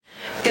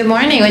Good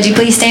morning. Would you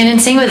please stand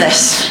and sing with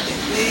us?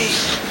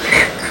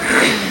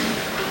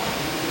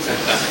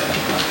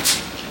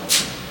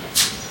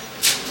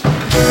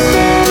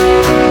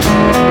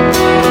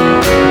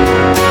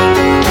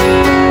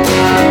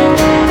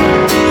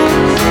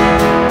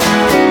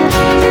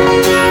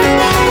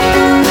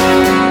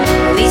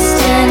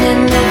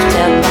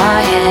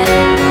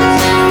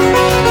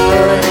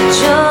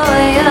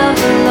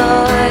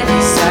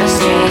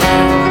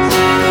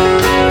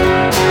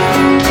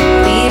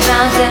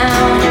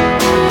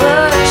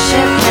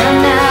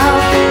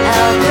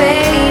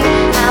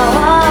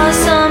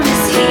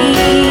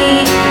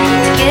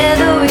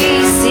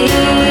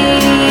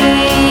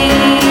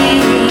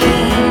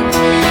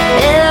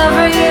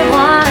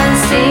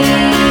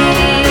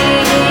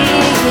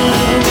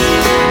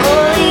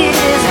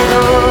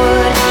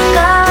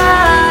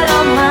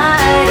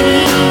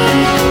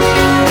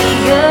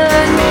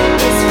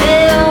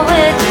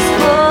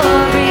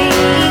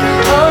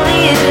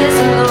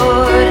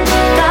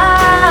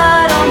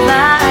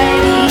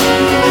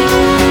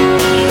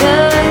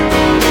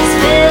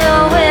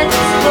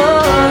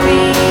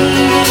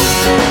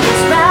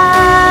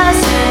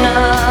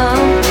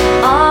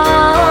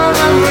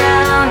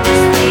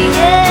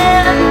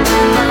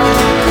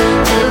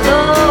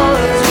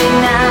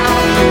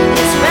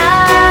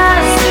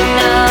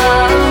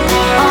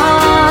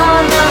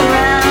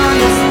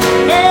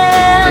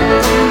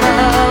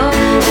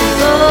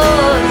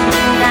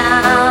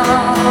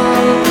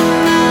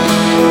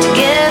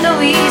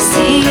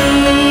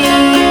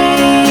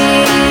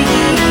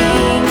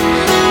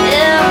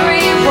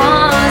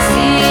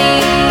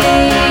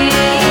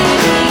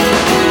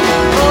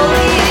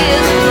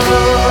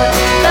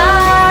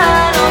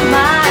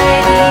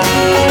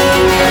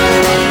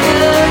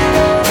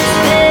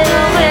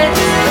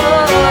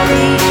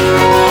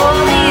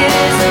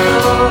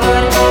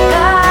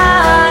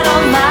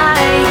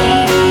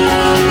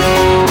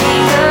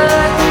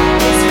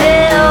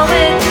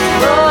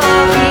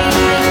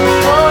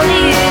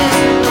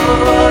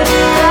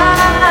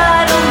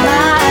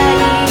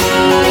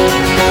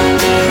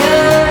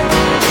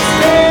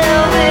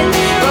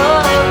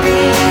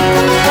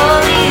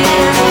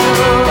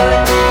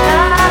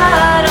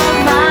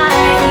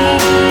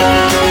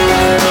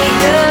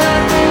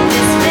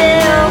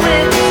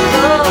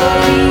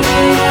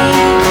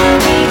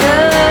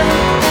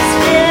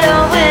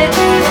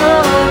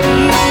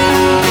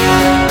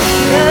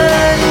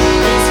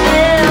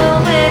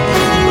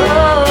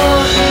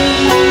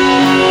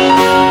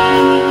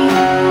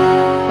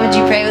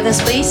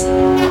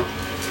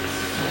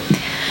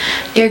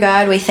 Dear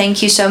God, we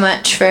thank you so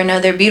much for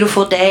another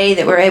beautiful day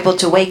that we're able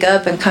to wake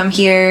up and come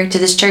here to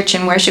this church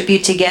and worship you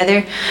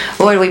together.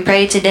 Lord, we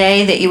pray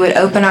today that you would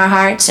open our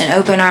hearts and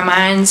open our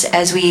minds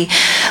as we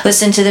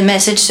listen to the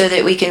message so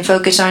that we can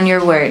focus on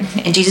your word.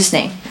 In Jesus'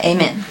 name,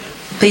 amen.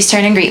 Please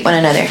turn and greet one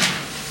another.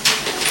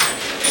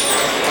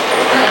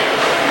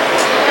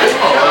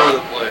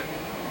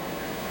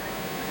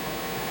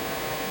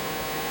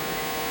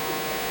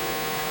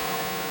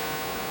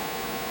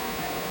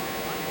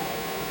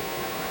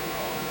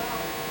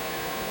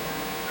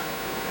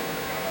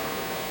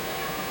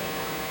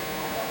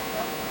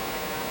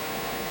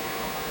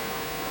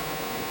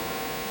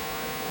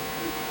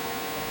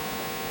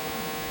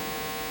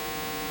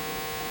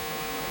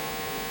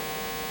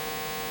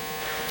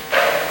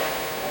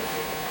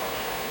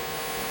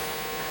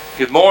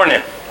 Good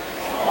morning.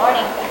 Good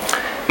morning.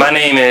 My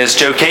name is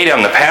Joe Cady.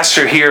 I'm the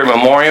pastor here at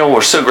Memorial.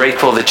 We're so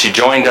grateful that you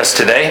joined us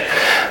today.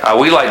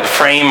 We like to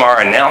frame our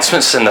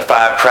announcements in the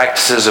 5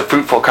 practices of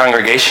fruitful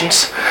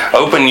congregations.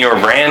 Open your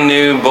brand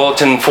new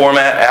bulletin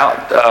format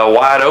out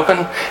wide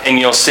open, and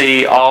you'll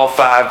see all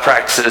 5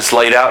 practices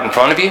laid out in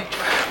front of you.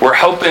 We're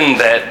hoping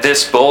that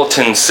this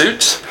bulletin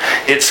suits.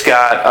 It's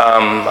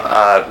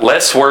got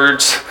less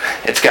words.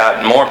 It's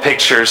got more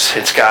pictures.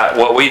 It's got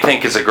what we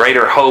think is a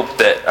greater hope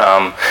that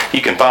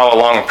you can follow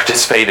along and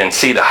participate and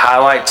see the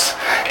highlights.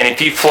 And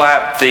if you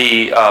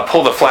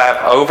pull the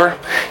flap over,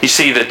 you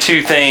see the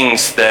 2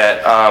 things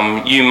that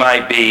we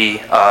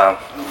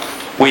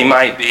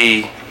might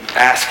be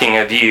asking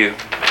of you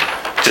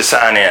to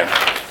sign in.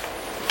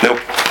 Nope.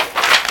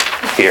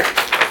 Here.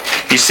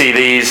 You see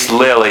these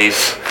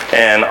lilies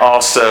and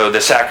also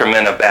the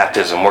sacrament of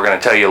baptism. We're going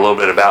to tell you a little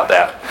bit about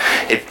that.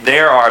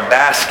 There are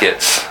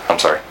baskets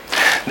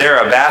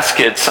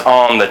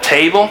on the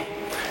table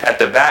at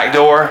the back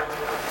door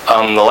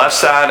on the left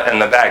side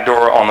and the back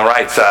door on the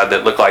right side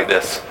that look like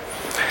this.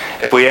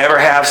 If we ever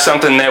have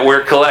something that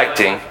we're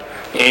collecting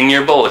in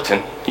your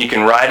bulletin, you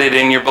can write it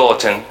in your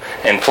bulletin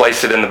and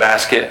place it in the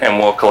basket, and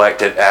we'll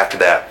collect it after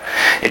that.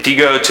 If you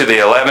go to the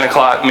 11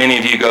 o'clock, many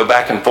of you go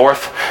back and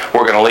forth,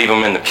 we're going to leave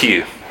them in the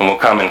pew, and we'll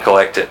come and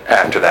collect it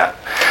after that.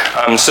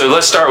 So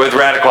let's start with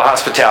radical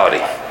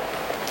hospitality.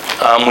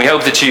 We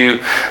hope that you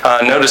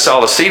notice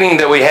all the seating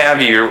that we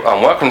have. You're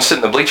welcome to sit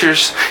in the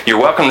bleachers. You're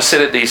welcome to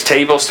sit at these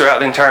tables throughout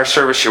the entire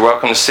service. You're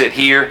welcome to sit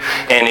here.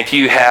 And if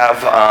you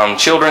have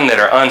children that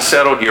are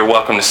unsettled, you're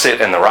welcome to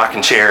sit in the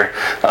rocking chair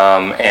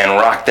and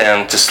rock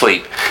them to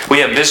sleep. We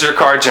have visitor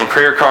cards and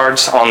prayer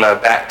cards on the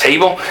back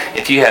table.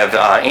 If you have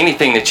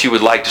anything that you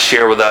would like to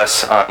share with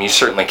us, you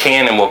certainly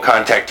can, and we'll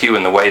contact you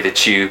in the way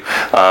that you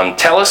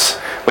tell us.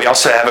 We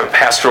also have a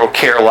pastoral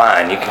care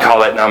line. You can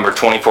call that number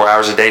 24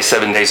 hours a day,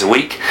 7 days a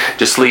week.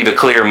 Just leave a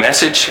clear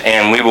message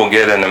and we will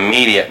get an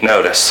immediate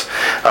notice.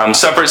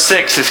 Supper at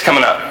 6 is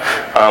coming up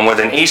with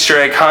an Easter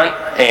egg hunt,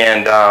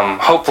 and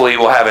hopefully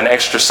we'll have an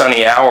extra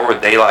sunny hour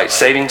with daylight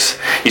savings.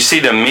 You see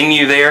the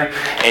menu there,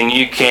 and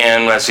you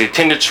can, as the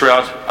attendance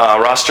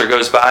roster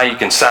goes by, you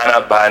can sign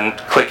up by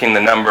clicking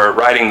the number,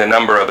 writing the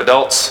number of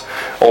adults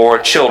or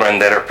children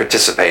that are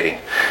participating.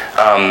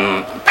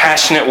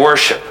 Passionate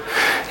worship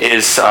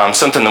is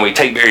something that we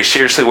take very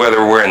seriously,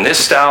 whether we're in this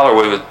style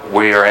or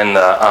we are in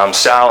the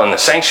style in the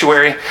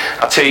sanctuary.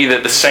 I'll tell you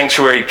that the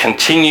sanctuary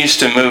continues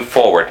to move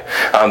forward.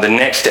 The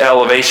next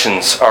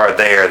elevations are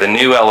there. The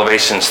new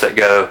elevations that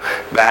go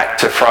back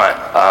to front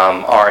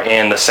are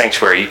in the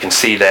sanctuary. You can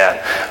see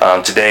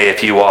that today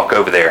if you walk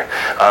over there.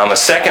 A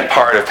second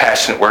part of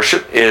passionate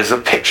worship is a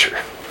picture.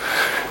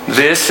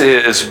 This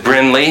is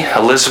Brinley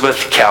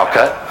Elizabeth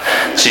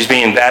Calcutt. She's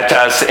being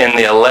baptized in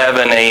the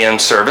 11 a.m.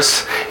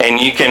 service,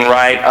 and you can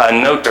write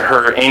a note to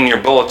her in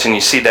your bulletin.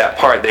 You see that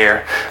part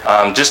there,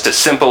 just a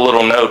simple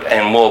little note,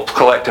 and we'll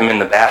collect them in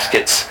the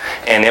baskets,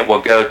 and it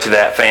will go to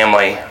that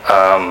family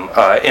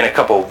in a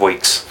couple of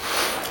weeks.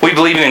 We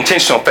believe in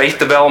intentional faith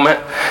development.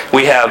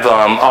 We have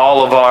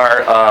all of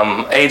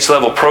our age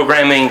level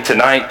programming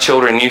tonight,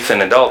 children, youth,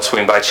 and adults. We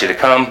invite you to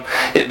come.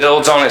 It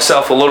builds on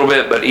itself a little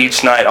bit, but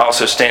each night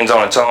also stands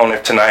on its own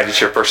if tonight is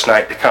your first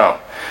night to come.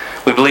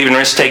 We believe in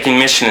risk-taking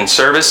mission and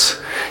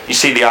service. You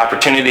see the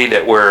opportunity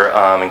that we're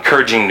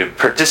encouraging you to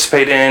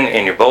participate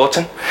in your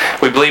bulletin.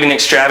 We believe in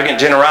extravagant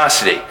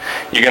generosity.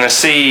 You're going to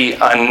see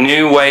a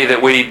new way that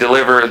we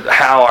deliver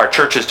how our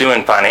church is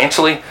doing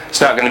financially.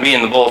 It's not going to be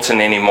in the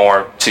bulletin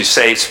anymore to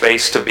save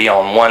space to be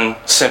on one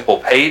simple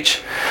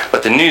page,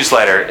 but the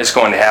newsletter is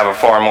going to have a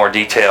far more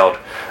detailed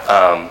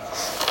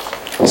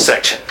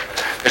section.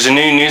 There's a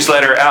new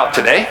newsletter out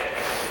today,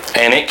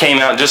 and it came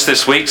out just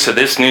this week, so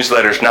this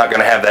newsletter is not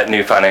going to have that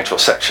new financial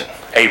section.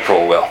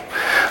 April will.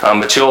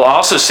 But you'll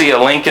also see a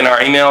link in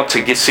our email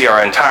to see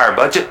our entire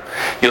budget.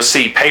 You'll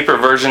see paper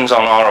versions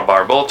on all of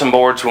our bulletin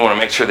boards. We want to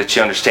make sure that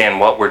you understand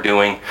what we're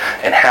doing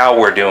and how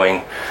we're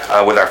doing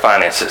with our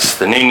finances.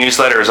 The new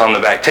newsletter is on the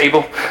back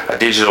table. A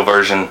digital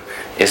version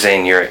is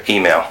in your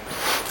email.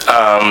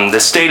 The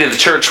state of the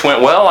church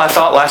went well, I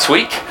thought, last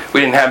week. We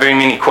didn't have very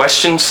many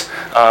questions.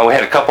 We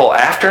had a couple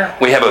after.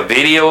 We have a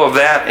video of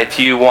that if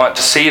you want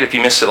to see it. If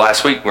you missed it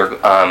last week, we're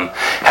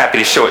happy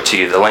to show it to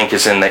you. The link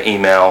is in the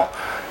email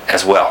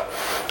as well.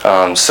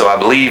 So I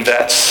believe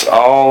that's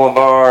all of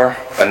our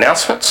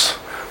announcements.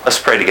 Let's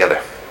pray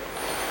together.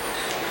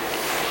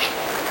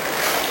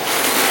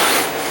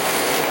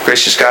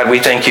 Gracious God, we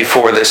thank you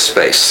for this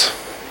space.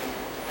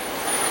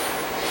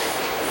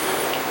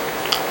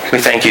 We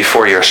thank you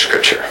for your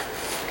scripture.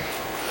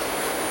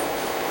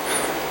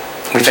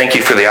 We thank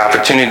you for the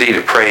opportunity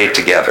to pray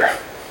together.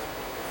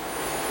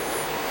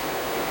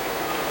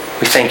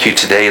 We thank you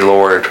today,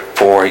 Lord,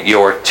 for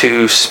your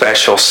two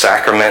special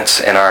sacraments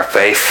in our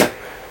faith,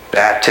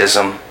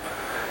 baptism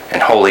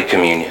and Holy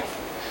Communion.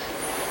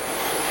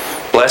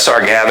 Bless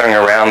our gathering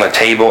around the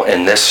table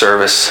in this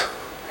service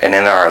and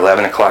in our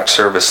 11 o'clock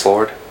service,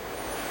 Lord,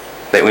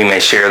 that we may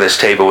share this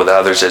table with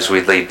others as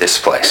we leave this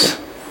place.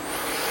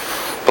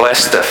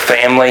 Bless the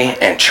family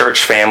and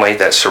church family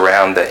that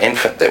surround the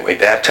infant that we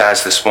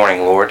baptized this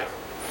morning, Lord,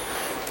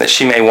 that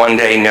she may one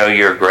day know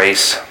your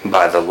grace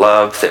by the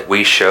love that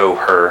we show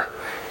her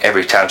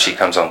every time she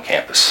comes on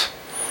campus.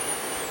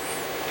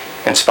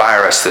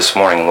 Inspire us this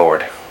morning,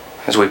 Lord,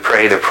 as we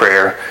pray the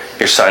prayer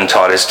your Son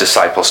taught his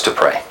disciples to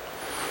pray.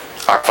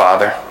 Our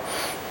Father,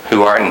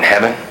 who art in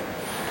heaven,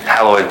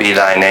 hallowed be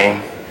thy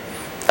name.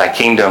 Thy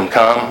kingdom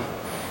come,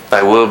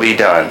 thy will be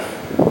done,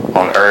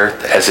 on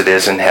earth as it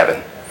is in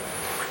heaven.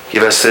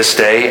 Give us this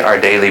day our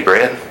daily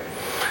bread,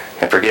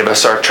 and forgive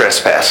us our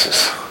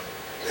trespasses,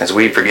 as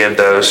we forgive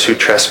those who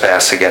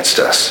trespass against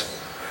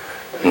us.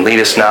 And lead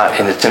us not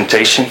into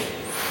temptation,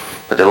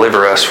 but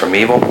deliver us from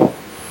evil.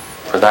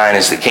 For thine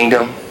is the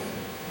kingdom,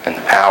 and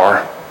the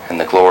power, and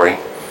the glory,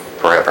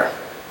 forever.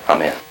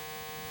 Amen.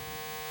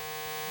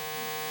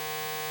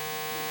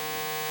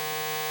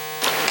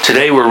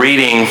 Today we're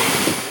reading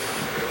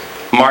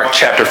Mark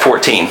chapter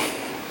 14.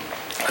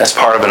 As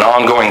part of an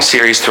ongoing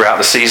series throughout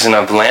the season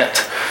of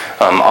Lent,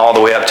 all the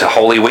way up to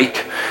Holy Week,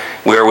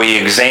 where we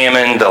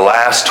examine the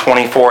last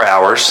 24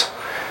 hours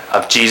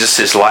of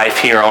Jesus' life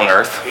here on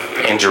earth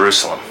in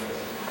Jerusalem.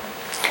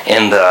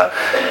 And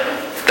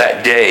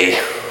that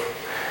day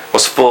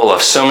was full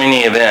of so many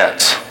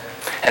events,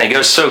 and it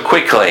goes so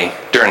quickly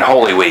during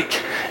Holy Week.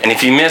 And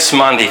if you miss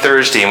Monday,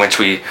 Thursday, in which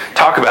we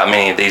talk about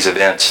many of these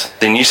events,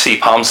 then you see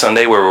Palm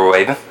Sunday where we're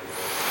waving.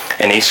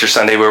 and Easter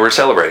Sunday where we're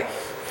celebrating.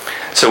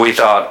 So we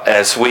thought,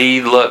 as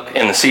we look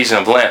in the season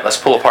of Lent, let's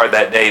pull apart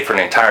that day for an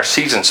entire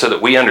season so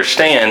that we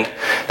understand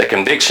the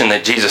conviction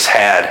that Jesus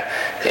had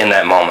in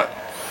that moment.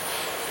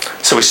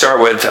 So we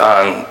start with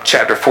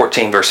chapter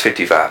 14, verse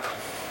 55.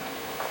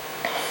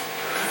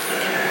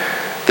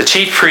 The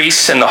chief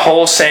priests and the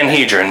whole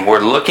Sanhedrin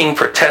were looking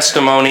for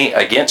testimony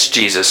against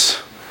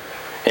Jesus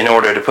in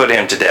order to put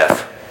him to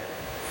death,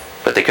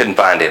 but they couldn't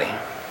find any.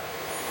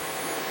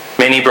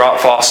 Many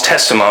brought false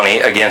testimony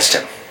against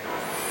him,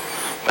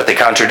 but they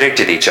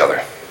contradicted each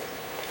other.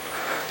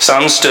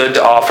 Some stood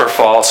to offer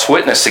false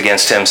witness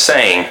against him,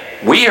 saying,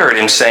 "We heard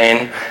him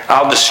saying,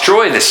 'I'll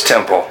destroy this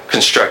temple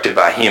constructed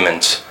by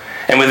humans,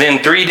 and within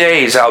 3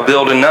 days I'll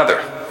build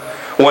another,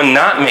 one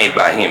not made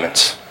by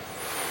humans.'"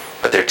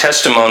 But their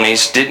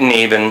testimonies didn't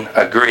even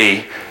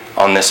agree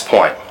on this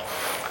point.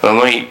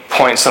 Let me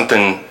point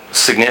something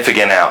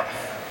significant out.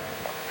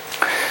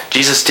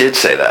 Jesus did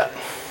say that.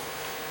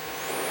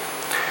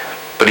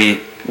 But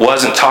he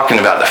wasn't talking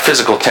about the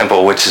physical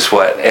temple, which is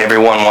what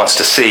everyone wants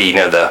to see. You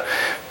know, the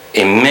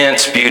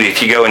immense beauty.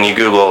 If you go and you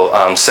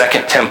Google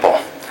Second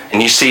Temple,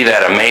 and you see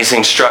that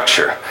amazing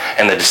structure,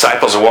 and the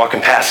disciples are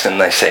walking past it,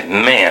 and they say,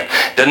 "Man,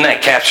 doesn't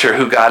that capture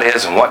who God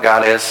is and what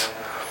God is?"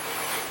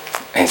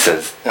 And he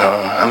says,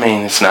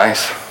 it's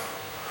nice.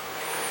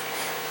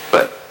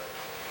 But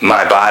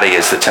my body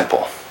is the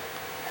temple.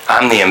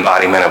 I'm the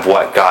embodiment of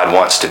what God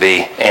wants to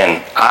be,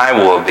 and I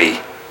will be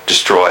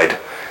destroyed,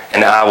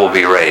 and I will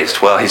be raised.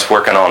 Well, he's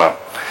working on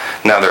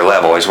another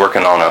level. He's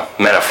working on a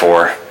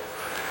metaphor,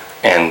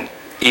 and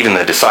even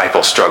the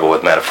disciples struggle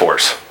with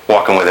metaphors,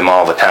 walking with him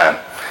all the time.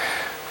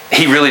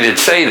 He really did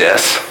say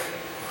this,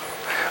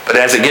 but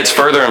as it gets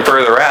further and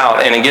further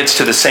out, and it gets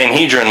to the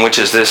Sanhedrin, which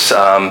is this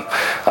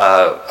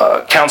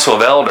council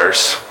of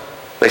elders,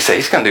 they say,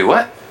 he's going to do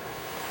what?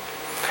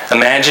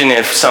 Imagine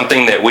if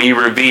something that we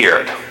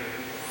revered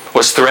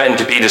was threatened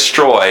to be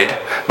destroyed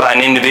by an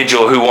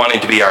individual who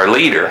wanted to be our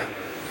leader.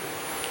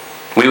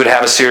 We would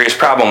have a serious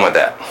problem with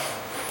that.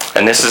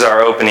 And this is our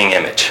opening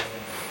image,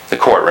 the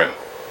courtroom.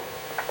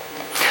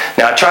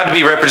 Now, I tried to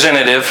be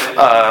representative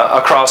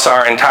across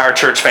our entire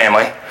church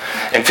family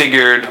and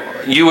figured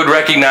you would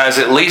recognize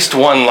at least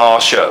one law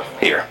show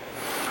here.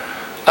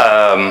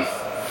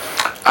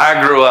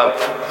 I grew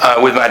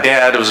up with my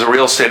dad, who was a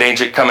real estate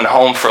agent, coming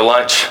home for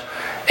lunch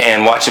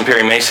and watching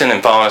Perry Mason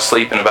and falling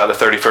asleep in about the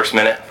 31st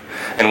minute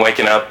and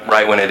waking up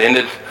right when it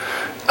ended.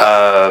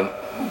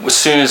 As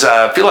soon as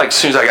I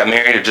got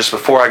married, or just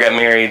before I got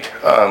married,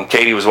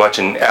 Katie was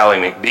watching Ally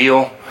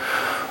McBeal.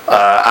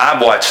 I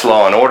watched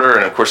Law and Order,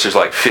 and of course there's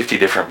like 50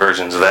 different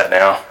versions of that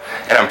now.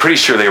 And I'm pretty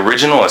sure the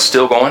original is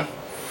still going.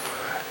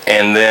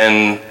 And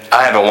then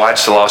I haven't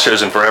watched the law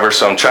shows in forever,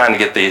 so I'm trying to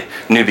get the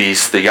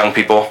newbies, the young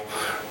people,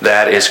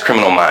 that is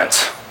Criminal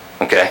Minds,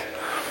 okay?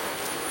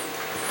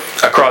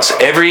 Across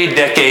every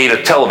decade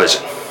of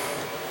television,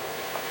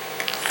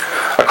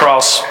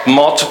 across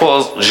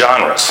multiple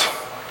genres,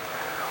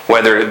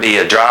 whether it be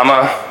a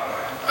drama,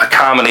 a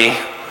comedy,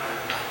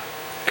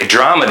 a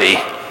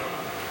dramedy,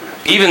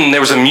 even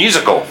there was a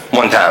musical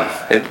one time.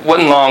 It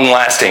wasn't long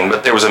lasting,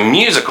 but there was a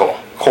musical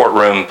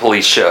courtroom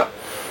police show.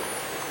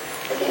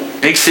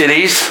 Big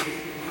cities,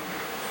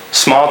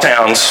 small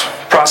towns,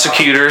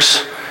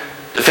 prosecutors,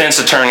 defense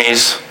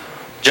attorneys,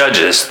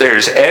 judges.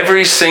 There's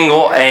every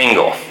single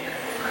angle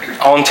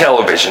on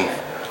television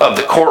of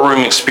the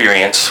courtroom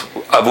experience,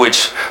 of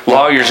which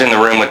lawyers in the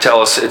room would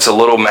tell us it's a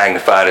little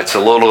magnified, it's a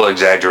little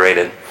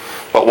exaggerated.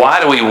 But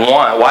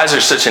why is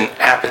there such an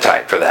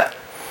appetite for that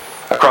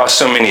across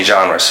so many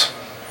genres?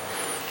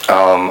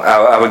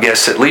 I would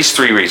guess at least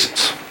 3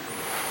 reasons.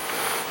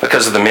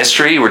 Because of the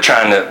mystery, we're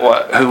trying to,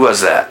 who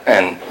was that?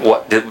 And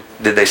what did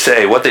they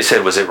say? What they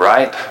said, was it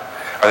right?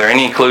 Are there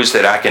any clues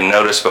that I can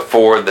notice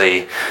before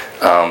the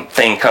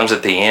thing comes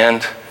at the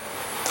end?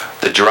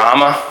 The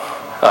drama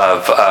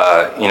of,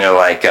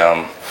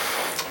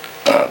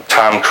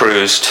 Tom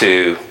Cruise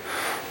to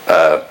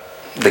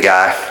the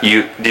guy,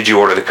 did you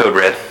order the code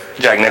red?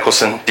 Jack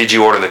Nicholson, did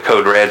you order the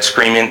code red?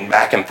 Screaming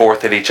back and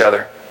forth at each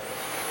other.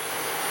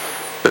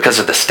 Because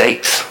of the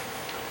stakes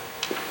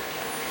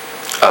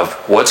of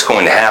what's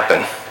going to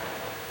happen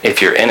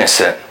if you're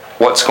innocent,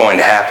 what's going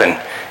to happen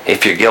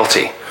if you're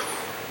guilty.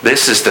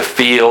 This is the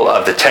feel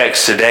of the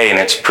text today, and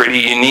it's pretty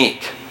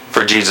unique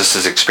for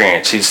Jesus'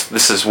 experience.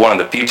 This is one of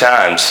the few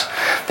times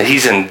that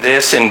he's in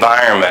this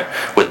environment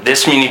with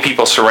this many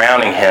people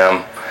surrounding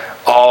him,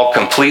 all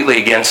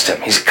completely against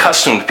him. He's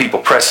accustomed to people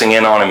pressing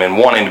in on him and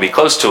wanting to be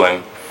close to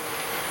him,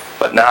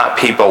 but not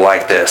people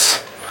like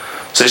this.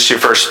 So this is your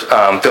first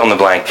fill in the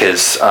blank,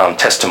 his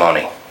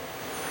testimony.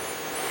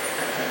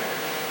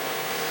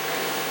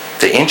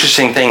 The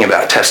interesting thing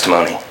about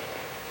testimony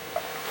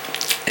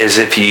is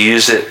if you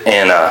use it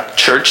in a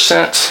church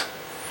sense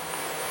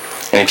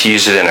and if you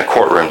use it in a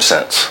courtroom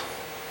sense.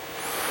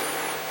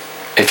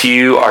 If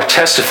you are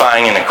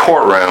testifying in a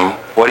courtroom,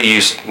 what are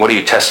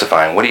you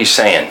testifying? What are you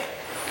saying?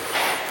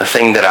 The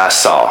thing that I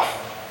saw,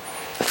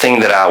 the thing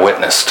that I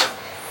witnessed.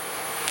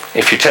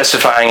 If you're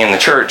testifying in the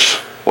church,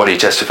 what are you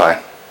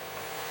testifying?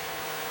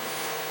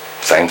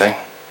 same thing.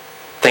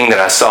 Thing that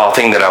I saw,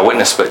 thing that I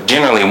witnessed, but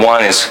generally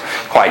one is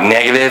quite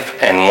negative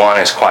and one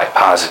is quite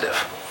positive.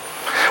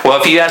 Well,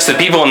 if you ask the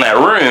people in that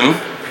room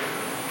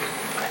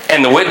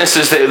and the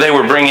witnesses that they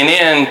were bringing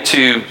in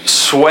to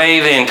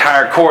sway the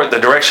entire court the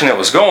direction it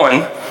was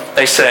going,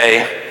 they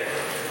say,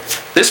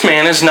 this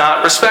man is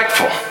not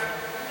respectful.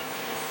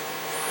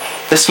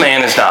 This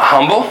man is not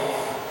humble.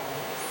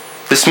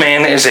 This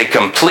man is a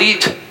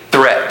complete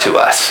threat to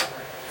us.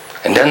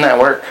 And doesn't that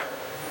work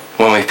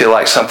when we feel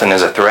like something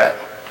is a threat?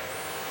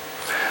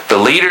 The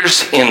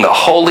leaders in the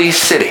holy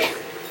city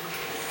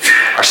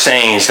are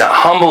saying he's not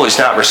humble, he's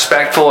not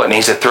respectful, and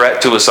he's a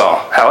threat to us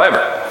all. However,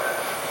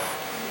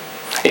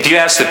 if you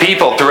ask the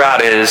people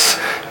throughout his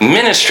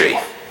ministry,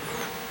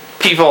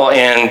 people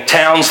in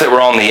towns that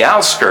were on the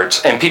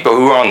outskirts, and people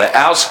who were on the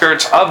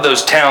outskirts of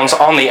those towns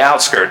on the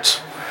outskirts,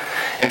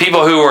 and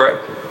people who were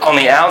on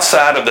the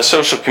outside of the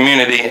social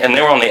community, and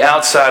they were on the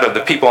outside of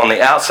the people on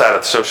the outside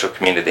of the social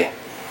community,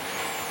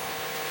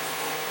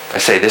 I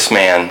say, this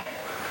man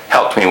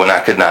helped me when I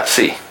could not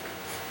see.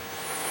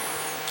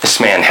 This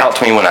man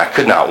helped me when I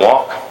could not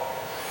walk.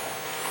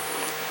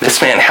 This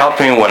man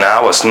helped me when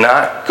I was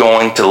not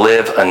going to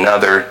live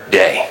another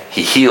day.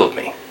 He healed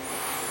me.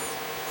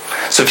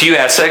 So if you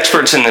ask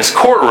experts in this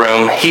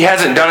courtroom, he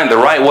hasn't done it the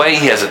right way.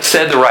 He hasn't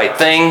said the right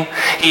thing.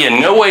 He in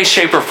no way,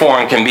 shape, or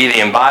form can be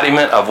the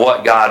embodiment of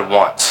what God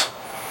wants.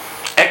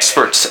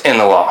 Experts in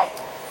the law,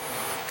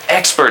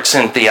 experts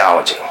in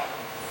theology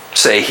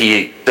say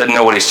he doesn't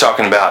know what he's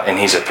talking about and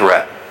he's a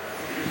threat.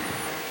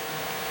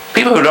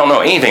 People who don't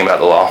know anything about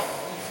the law,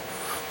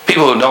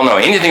 people who don't know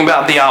anything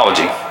about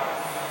theology,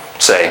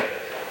 say,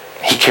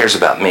 he cares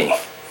about me.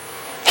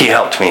 He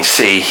helped me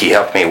see, he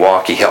helped me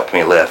walk, he helped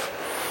me live.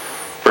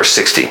 Verse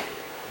 60.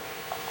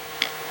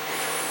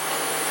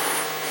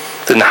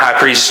 Then the high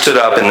priest stood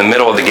up in the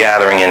middle of the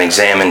gathering and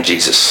examined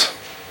Jesus.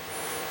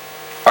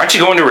 Aren't you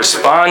going to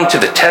respond to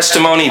the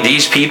testimony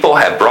these people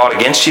have brought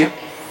against you?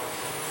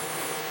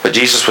 But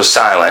Jesus was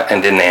silent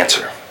and didn't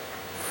answer.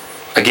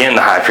 Again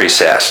the high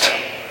priest asked,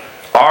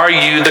 are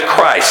you the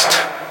Christ,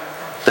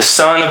 the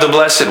Son of the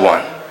Blessed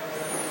One?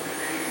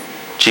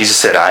 Jesus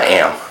said, I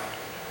am.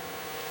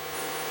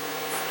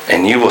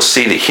 And you will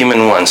see the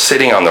human one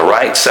sitting on the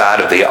right side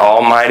of the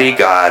Almighty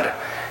God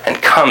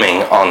and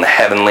coming on the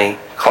heavenly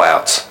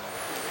clouds.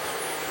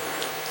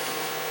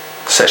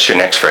 So that's your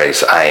next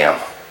phrase, I am.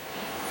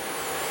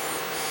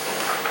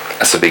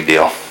 That's a big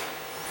deal.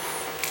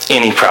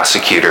 Any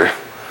prosecutor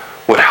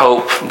would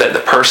hope that the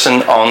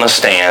person on the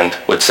stand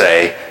would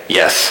say,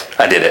 yes,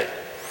 I did it.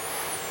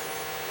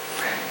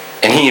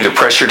 And he either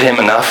pressured him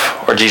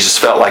enough or Jesus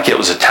felt like it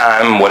was a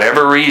time,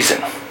 whatever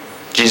reason,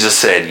 Jesus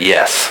said,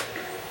 yes,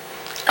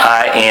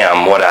 I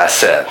am what I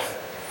said.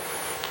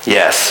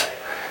 Yes,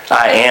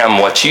 I am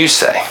what you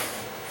say.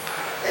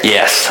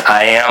 Yes,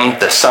 I am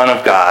the Son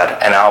of God,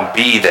 and I'll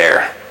be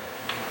there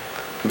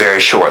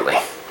very shortly.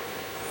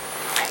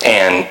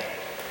 And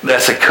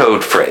that's a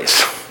code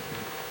phrase.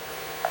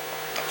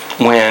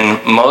 When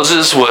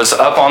Moses was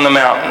up on the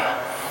mountain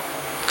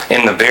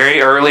in the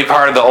very early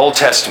part of the Old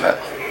Testament,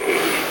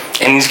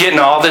 and he's getting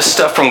all this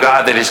stuff from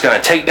God that he's going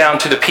to take down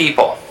to the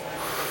people.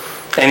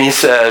 And he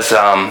says,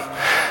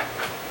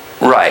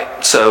 right,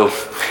 so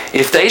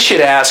if they should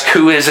ask,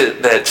 who is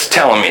it that's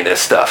telling me this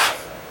stuff?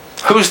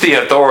 Who's the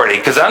authority?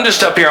 Because I'm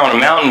just up here on a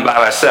mountain by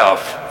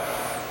myself.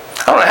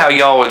 I don't know how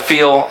y'all would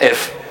feel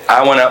if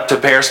I went up to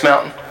Paris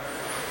Mountain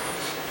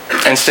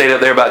and stayed up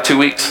there about 2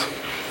 weeks.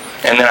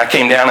 And then I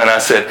came down and I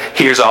said,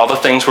 here's all the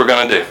things we're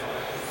going to do.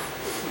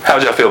 How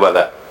would y'all feel about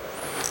that?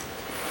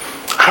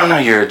 I don't know,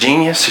 you're a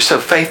genius, you're so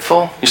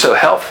faithful, you're so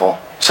helpful,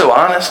 so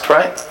honest,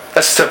 right? That's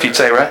the stuff you'd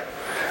say, right?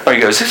 Or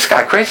you go, is this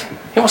guy crazy?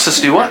 He wants us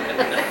to do what?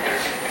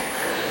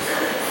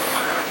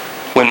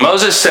 When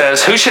Moses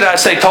says, who should I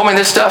say told me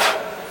this stuff?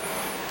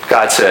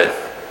 God said,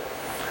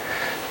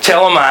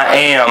 tell him I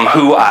am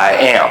who I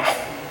am.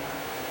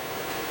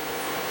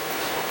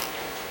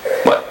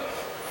 What?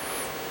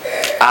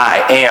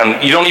 I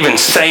am. You don't even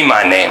say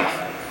my name.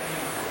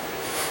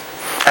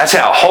 That's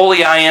how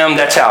holy I am.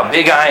 That's how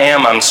big I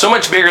am. I'm so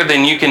much bigger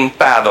than you can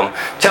fathom.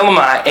 Tell him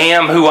I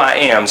am who I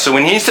am. So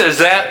when he says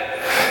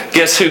that,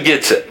 guess who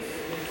gets it?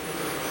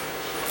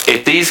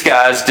 If these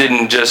guys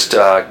didn't just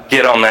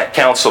get on that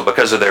council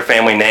because of their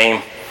family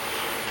name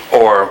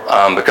or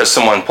because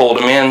someone pulled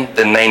them in,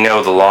 then they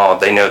know the law,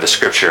 they know the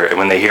scripture. And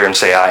when they hear him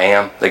say I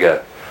am, they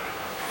go,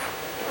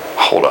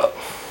 hold up.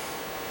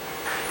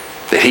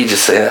 Did he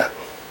just say that?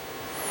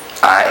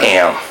 I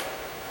am.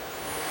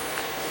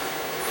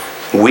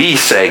 We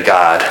say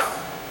God,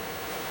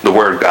 the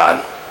word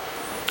God,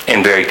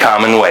 in very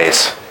common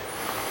ways,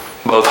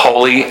 both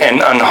holy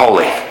and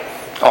unholy,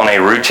 on a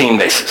routine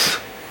basis.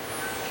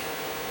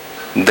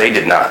 They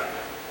did not.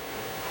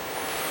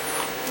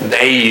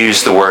 They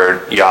used the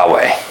word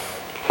Yahweh,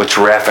 which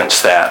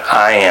referenced that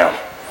I am.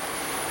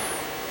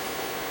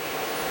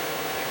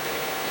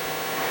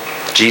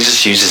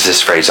 Jesus uses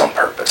this phrase on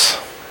purpose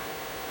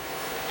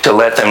to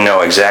let them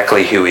know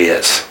exactly who he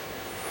is.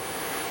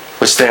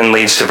 Which then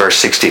leads to verse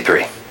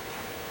 63.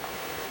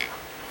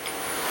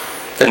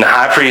 Then the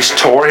high priest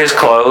tore his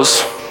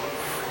clothes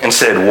and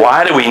said,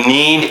 "Why do we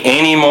need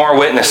any more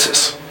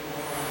witnesses?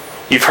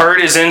 You've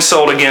heard his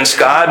insult against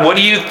God. What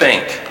do you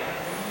think?"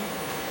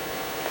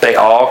 They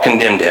all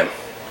condemned him.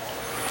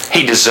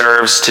 "He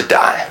deserves to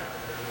die."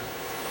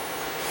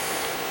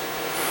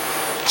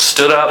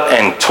 Stood up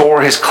and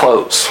tore his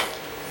clothes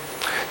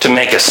to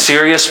make a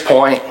serious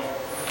point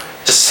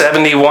to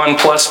 71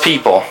 plus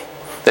people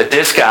that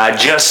this guy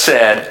just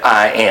said,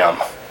 "I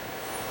am."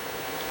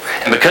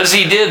 And because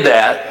he did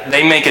that,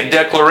 they make a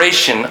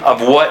declaration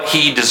of what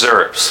he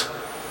deserves.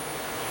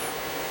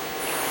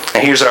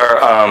 And here's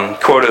our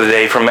quote of the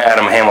day from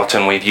Adam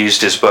Hamilton. We've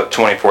used his book,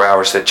 24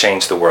 Hours That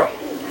Changed the World.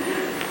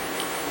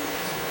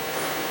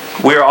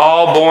 We're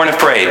all born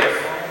afraid.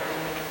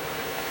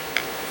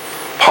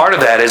 Part of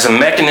that is a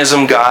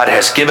mechanism God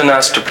has given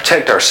us to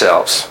protect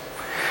ourselves.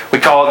 We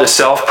call it the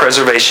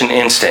self-preservation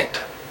instinct.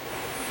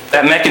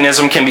 That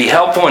mechanism can be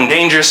helpful in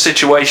dangerous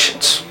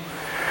situations.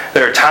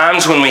 There are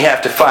times when we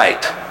have to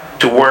fight,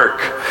 to work,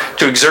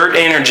 to exert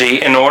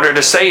energy in order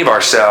to save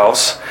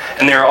ourselves.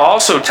 And there are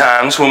also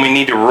times when we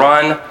need to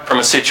run from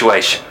a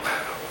situation.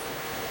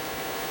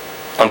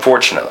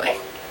 Unfortunately,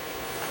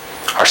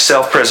 our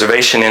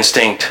self-preservation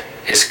instinct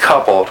is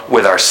coupled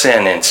with our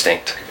sin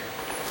instinct.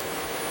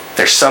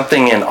 There's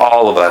something in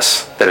all of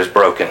us that is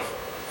broken.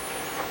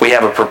 We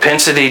have a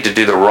propensity to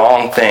do the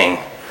wrong thing,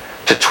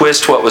 to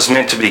twist what was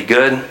meant to be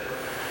good,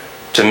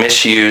 to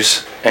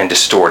misuse and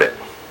distort it.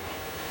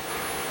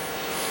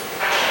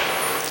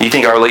 You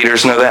think our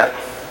leaders know that?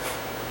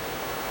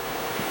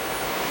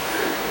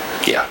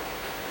 Yeah.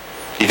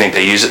 You think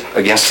they use it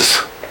against us?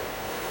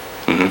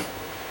 Mm-hmm.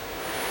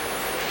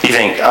 You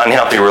think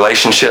unhealthy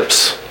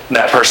relationships,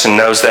 that person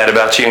knows that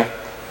about you?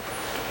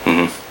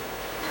 Mm-hmm.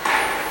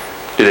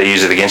 Do they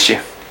use it against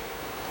you?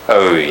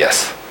 Oh,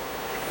 yes.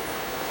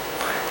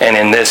 And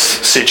in this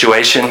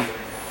situation,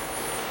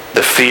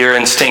 the fear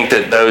instinct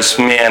that those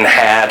men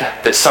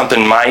had that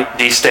something might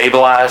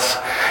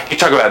destabilize. You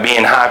talk about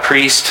being high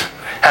priest,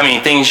 how many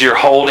things you're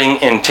holding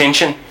in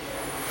tension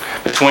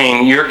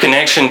between your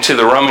connection to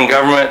the Roman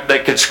government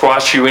that could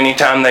squash you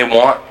anytime they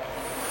want,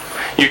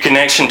 your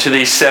connection to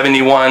these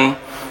 71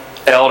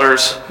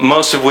 elders,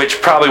 most of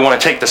which probably want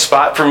to take the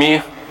spot from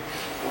you,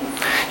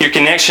 your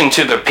connection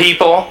to the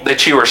people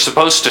that you are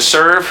supposed to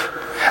serve.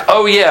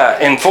 Oh yeah,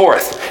 and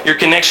fourth, your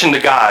connection to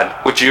God,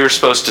 which you're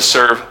supposed to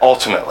serve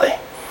ultimately.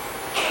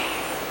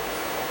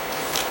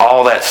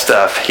 All that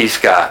stuff he's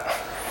got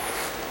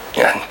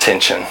in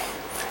tension.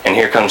 And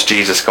here comes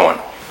Jesus going,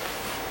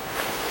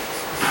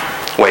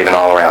 waving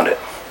all around it.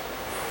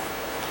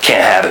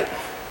 Can't have it.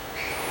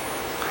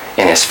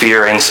 And his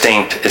fear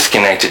instinct is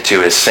connected to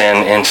his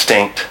sin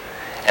instinct,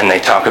 and they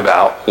talk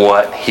about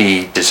what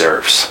he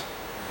deserves.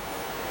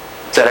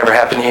 Does that ever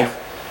happen to you?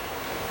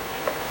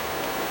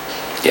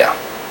 Yeah.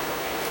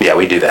 Yeah,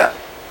 we do that.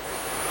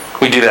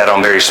 We do that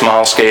on very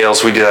small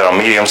scales. We do that on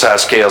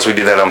medium-sized scales. We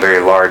do that on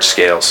very large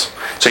scales.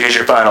 So here's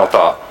your final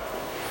thought.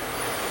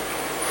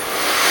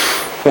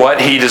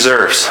 What he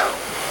deserves.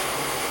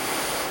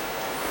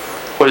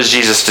 What does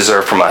Jesus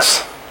deserve from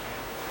us?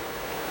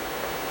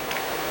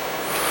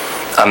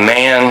 A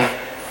man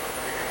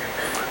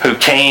who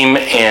came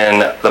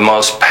in the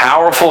most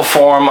powerful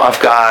form of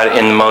God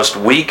in the most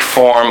weak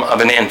form of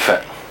an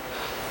infant.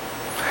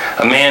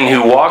 A man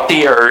who walked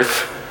the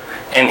earth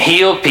and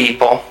healed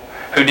people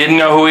who didn't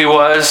know who he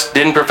was,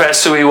 didn't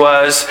profess who he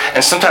was,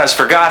 and sometimes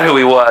forgot who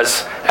he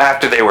was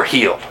after they were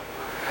healed.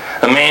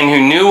 A man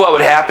who knew what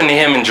would happen to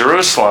him in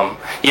Jerusalem,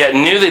 yet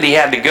knew that he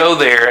had to go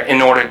there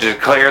in order to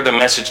declare the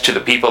message to the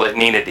people that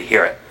needed to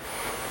hear it.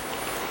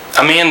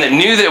 A man that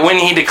knew that when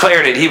he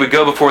declared it, he would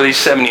go before these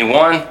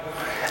 71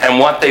 and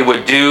what they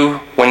would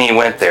do when he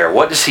went there.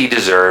 What does he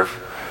deserve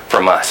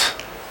from us?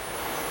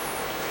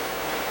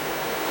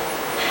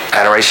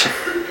 Adoration,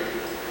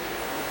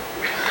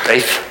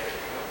 faith,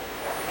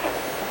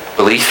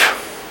 belief,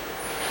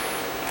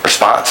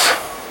 response,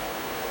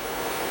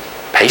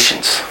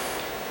 patience.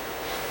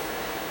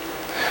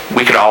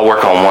 We could all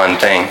work on one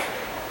thing.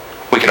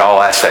 We could all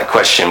ask that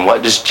question,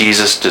 what does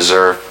Jesus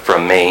deserve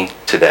from me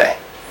today?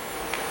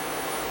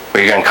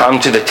 We're going to come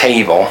to the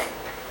table.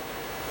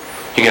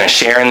 You're going to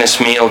share in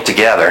this meal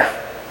together.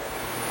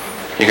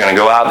 You're going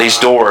to go out these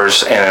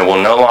doors, and it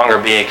will no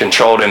longer be a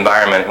controlled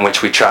environment in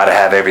which we try to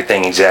have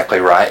everything exactly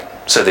right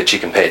so that you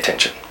can pay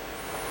attention.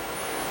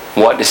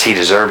 What does he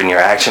deserve in your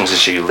actions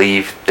as you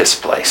leave this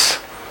place?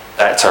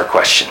 That's our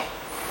question.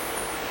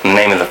 In the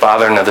name of the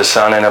Father, and of the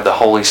Son, and of the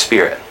Holy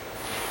Spirit.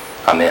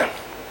 Amen.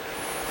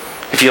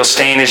 If you'll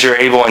stand as you're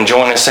able and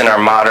join us in our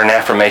modern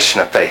affirmation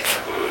of faith.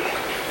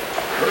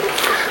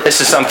 This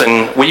is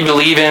something we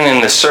believe in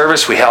this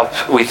service. We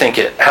think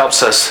it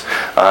helps us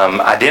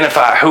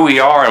identify who we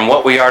are and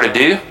what we are to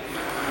do.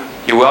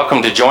 You're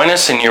welcome to join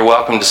us, and you're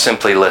welcome to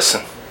simply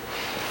listen.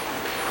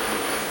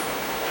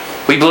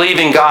 We believe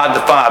in God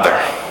the Father,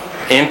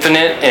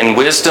 infinite in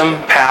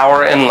wisdom,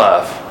 power, and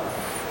love,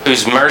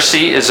 whose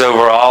mercy is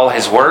over all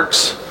his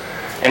works,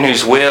 and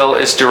whose will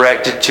is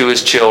directed to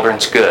his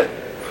children's good.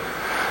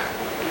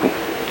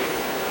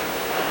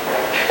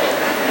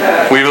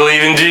 We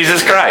believe in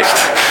Jesus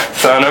Christ,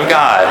 Son of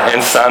God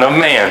and Son of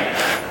Man,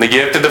 the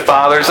gift of the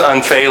Father's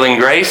unfailing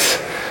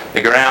grace,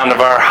 the ground of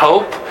our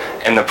hope,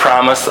 and the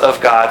promise of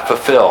God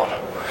fulfilled.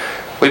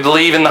 We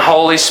believe in the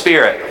Holy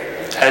Spirit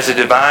as a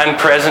divine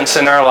presence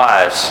in our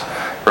lives,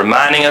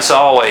 reminding us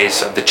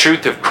always of the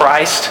truth of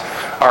Christ,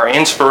 our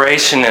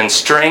inspiration and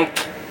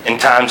strength in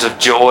times of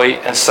joy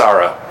and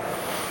sorrow.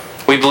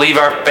 We believe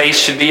our faith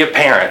should be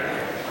apparent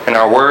in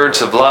our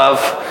words of love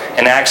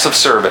and acts of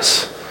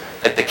service,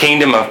 that the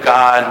kingdom of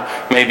God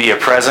may be a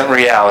present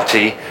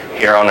reality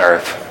here on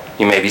earth.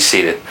 You may be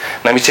seated.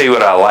 Let me tell you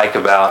what I like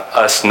about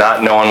us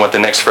not knowing what the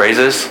next phrase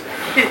is,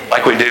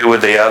 like we do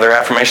with the other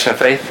affirmation of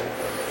faith.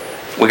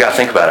 We got to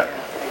think about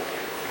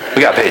it.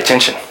 We got to pay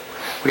attention.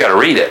 We got to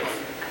read it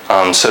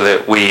so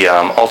that we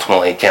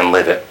ultimately can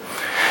live it.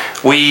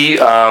 We,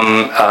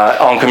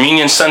 on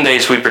Communion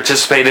Sundays, we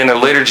participate in a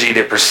liturgy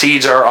that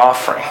precedes our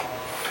offering.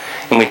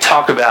 And we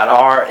talk about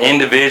our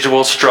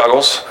individual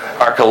struggles,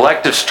 our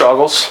collective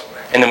struggles,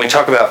 and then we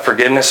talk about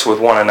forgiveness with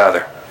one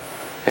another.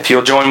 If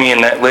you'll join me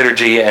in that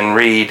liturgy and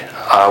read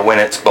when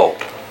it's bold.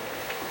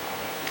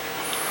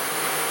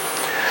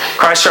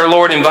 Christ our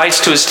Lord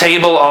invites to his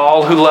table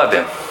all who love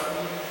him,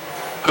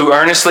 who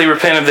earnestly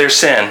repent of their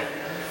sin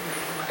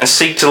and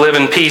seek to live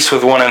in peace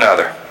with one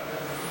another.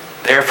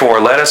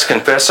 Therefore, let us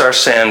confess our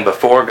sin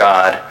before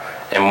God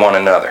and one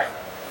another.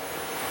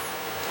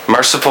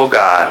 Merciful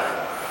God,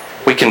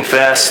 we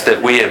confess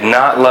that we have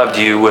not loved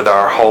you with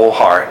our whole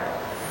heart.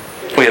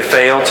 We have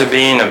failed to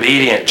be an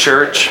obedient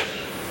church.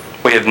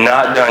 We have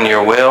not done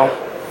your will.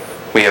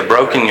 We have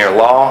broken your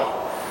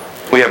law.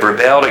 We have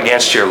rebelled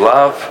against your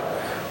love.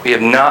 We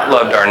have not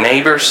loved our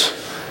neighbors.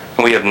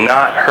 And we have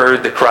not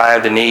heard the cry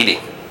of the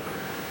needy.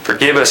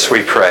 Forgive us,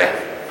 we pray.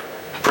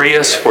 Free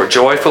us for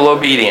joyful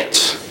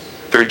obedience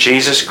through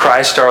Jesus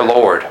Christ our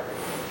Lord.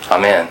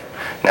 Amen.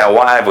 Now,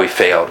 why have we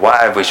failed? Why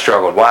have we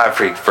struggled? Why have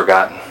we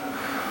forgotten?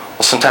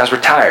 Well, sometimes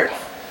we're tired.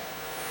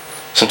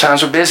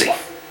 Sometimes we're busy.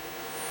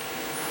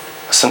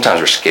 Sometimes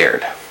we're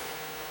scared.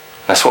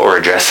 That's what we're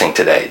addressing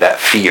today, that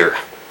fear.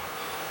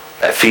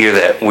 That fear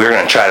that we're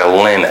going to try to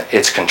limit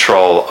its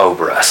control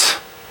over us.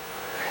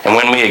 And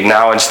when we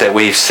acknowledge that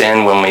we've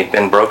sinned, when we've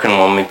been broken,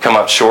 when we've come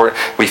up short,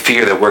 we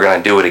fear that we're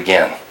going to do it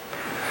again.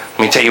 Let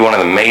me tell you, one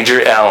of the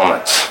major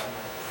elements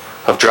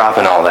of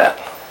dropping all that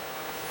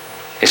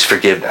is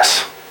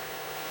forgiveness.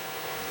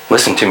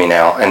 Listen to me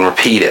now and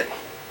repeat it.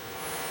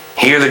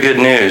 Hear the good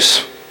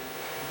news.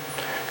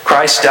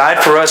 Christ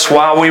died for us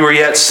while we were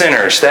yet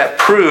sinners. That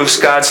proves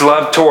God's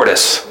love toward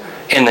us.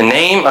 In the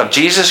name of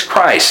Jesus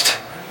Christ,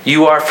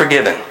 you are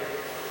forgiven.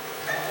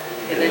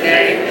 In the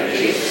name of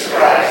Jesus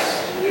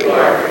Christ, you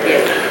are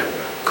forgiven.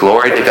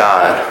 Glory to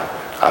God.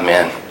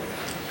 Amen.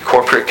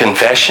 Corporate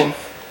confession,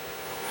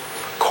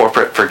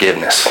 corporate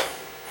forgiveness.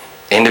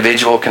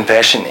 Individual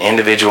confession,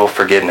 individual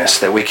forgiveness,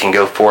 that we can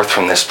go forth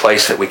from this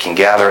place, that we can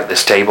gather at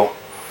this table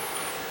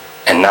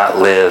and not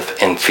live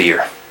in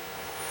fear.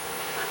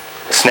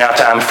 It's now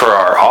time for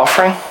our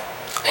offering,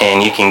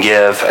 and you can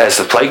give as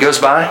the plate goes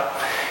by.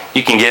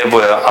 You can give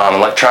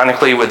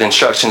electronically with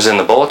instructions in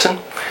the bulletin.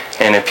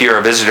 And if you're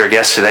a visitor or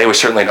guest today, we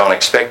certainly don't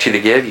expect you to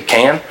give. You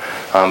can,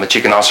 but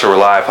you can also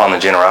rely upon the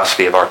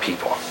generosity of our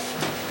people.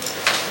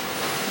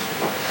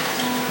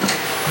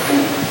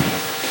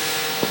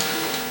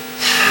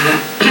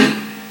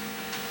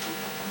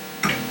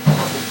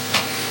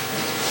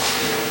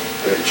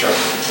 Ready, Charlie?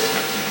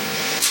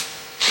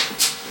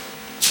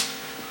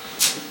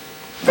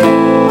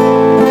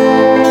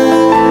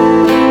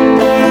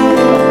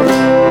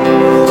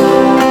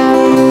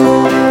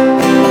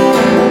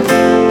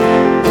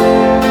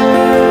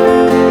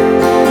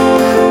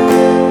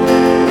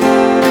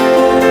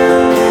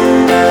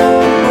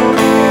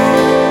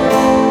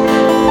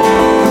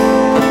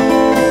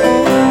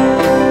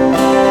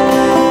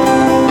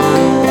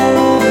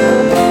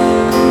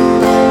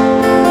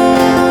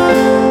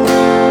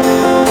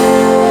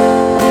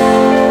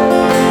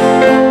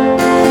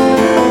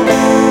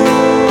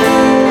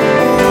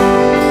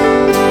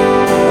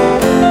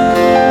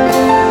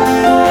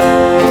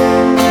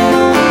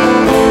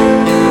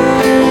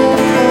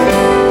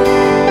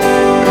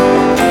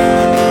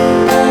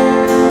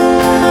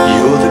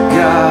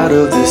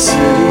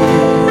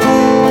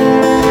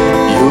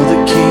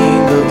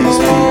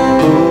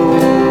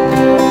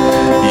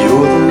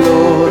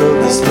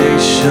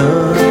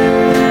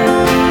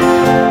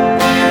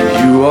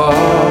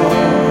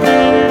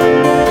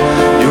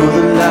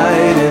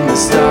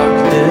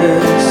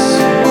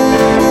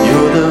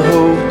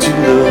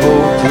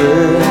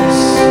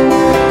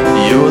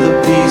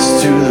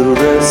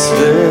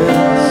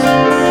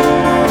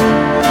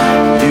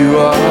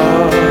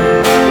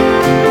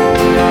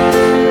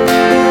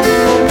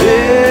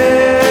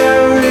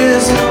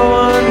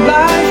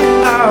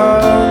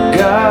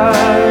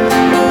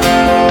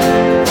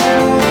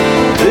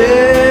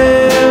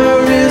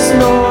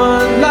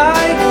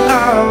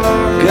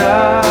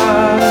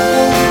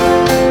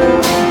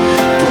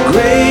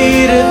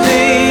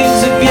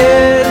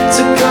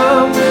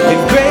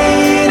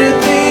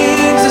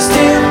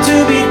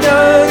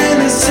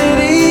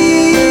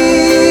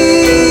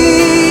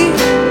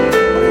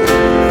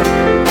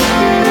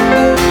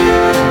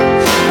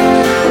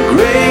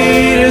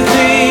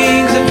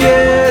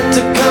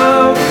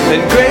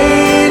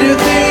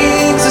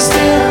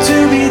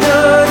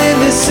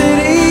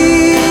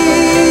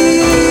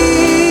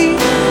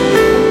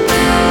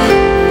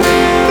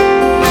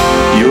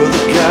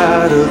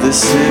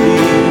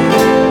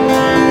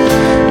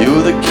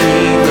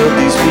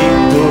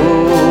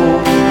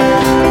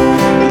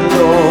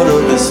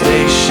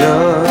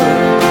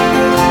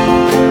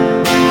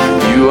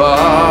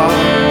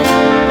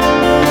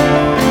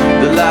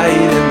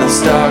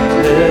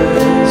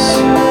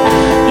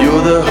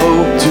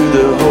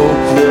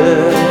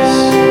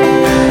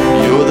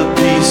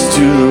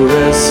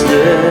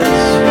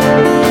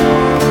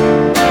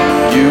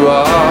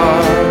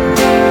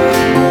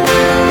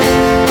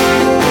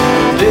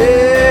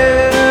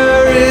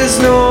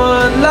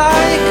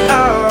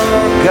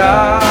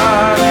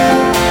 God.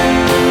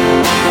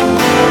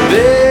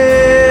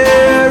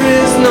 There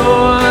is no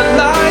one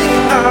like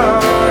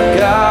our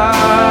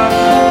God.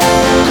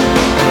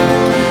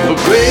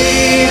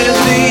 Greater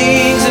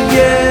things are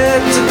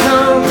yet to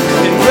come,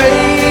 and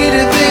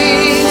greater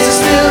things are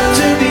still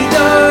to be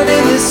done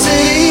in the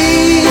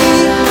city.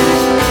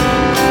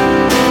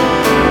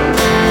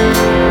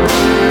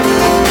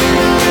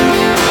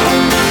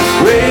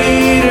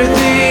 Greater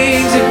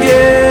things have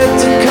yet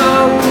to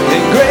come,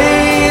 and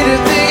greater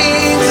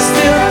things are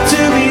still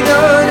to be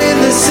done in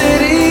the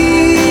city.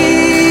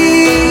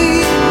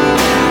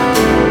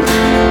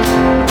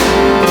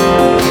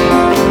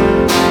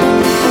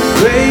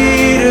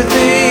 Greater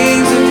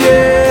things have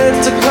yet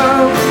to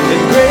come,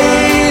 and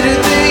greater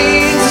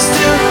things are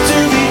still to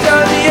be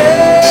done,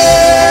 yeah.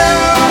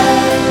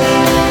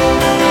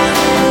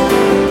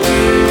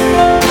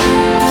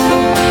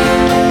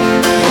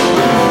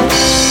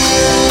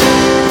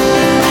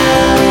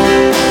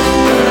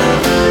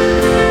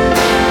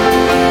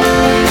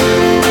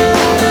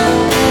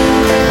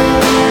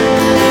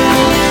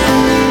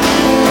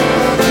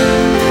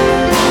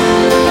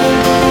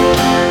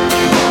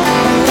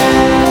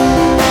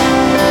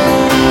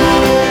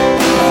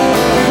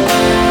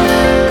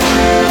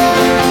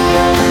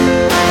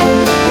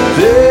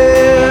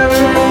 There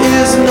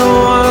is no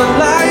one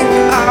like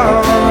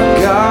our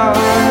God.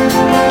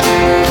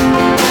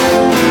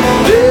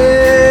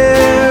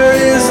 There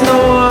is no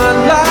one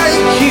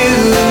like you,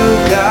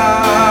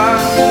 God.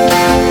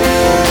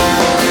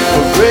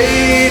 For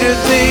greater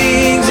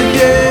things are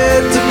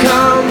yet to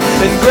come,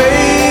 and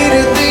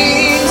greater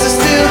things are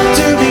still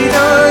to be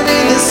done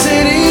in the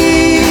city.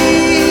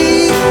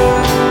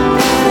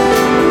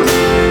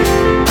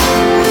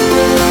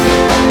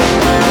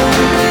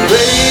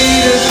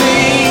 Greater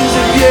things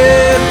have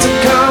yet to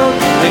come,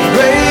 and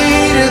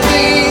greater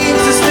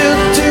things are still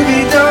to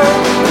be done.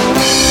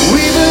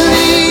 We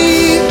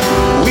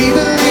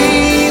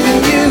believe in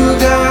you,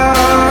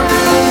 God.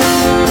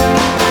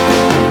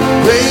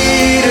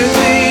 Greater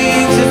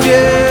things have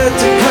yet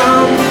to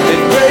come,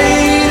 and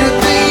greater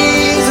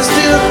things are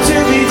still to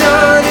be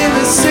done in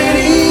the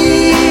city.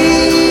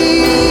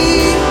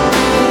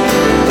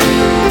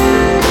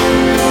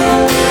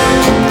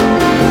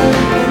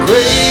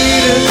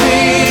 Greater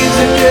things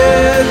are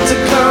yet to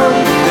come,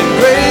 and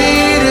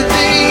greater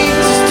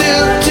things are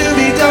still to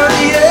be done,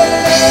 yeah.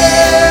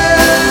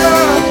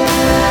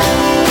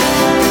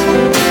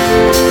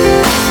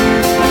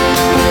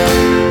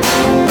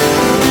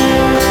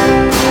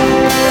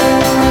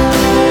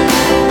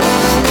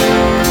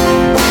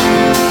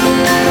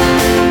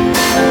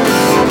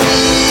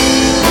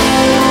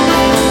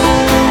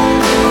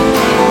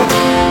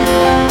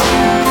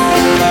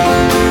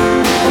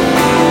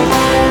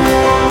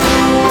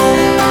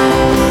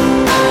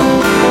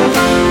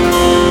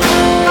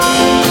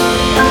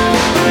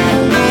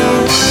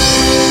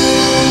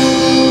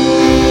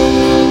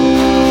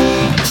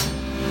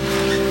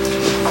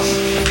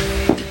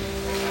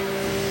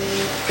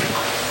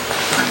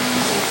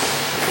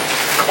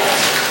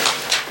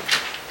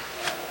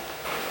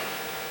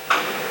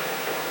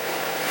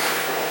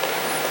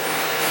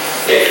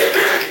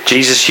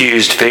 Jesus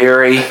used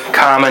very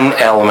common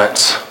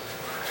elements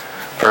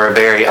for a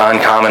very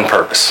uncommon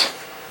purpose.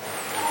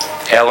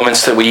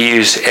 Elements that we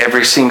use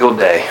every single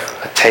day.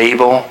 A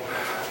table,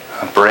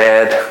 a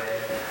bread,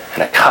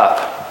 and a cup.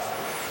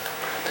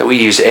 That we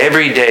use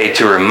every day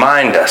to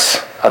remind us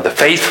of the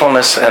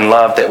faithfulness and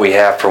love that we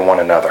have for one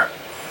another.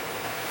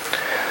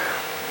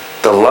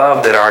 The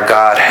love that our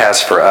God has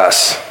for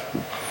us.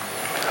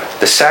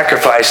 The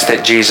sacrifice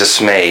that Jesus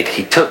made.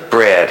 He took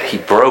bread, he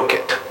broke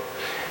it.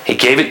 He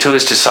gave it to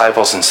his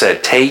disciples and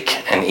said,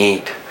 "Take and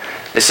eat.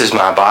 This is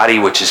my body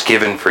which is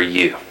given for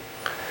you.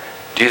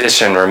 Do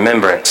this in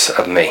remembrance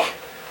of me."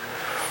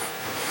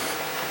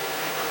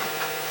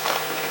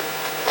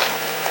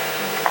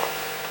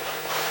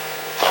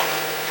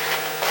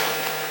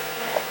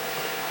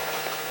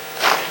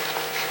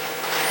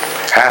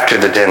 After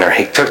the dinner,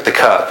 he took the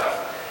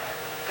cup.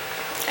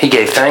 He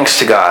gave thanks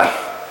to God.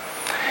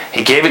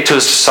 He gave it to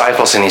his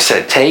disciples and he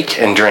said, "Take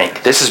and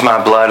drink. This is my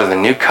blood of the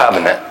new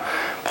covenant,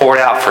 poured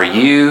out for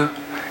you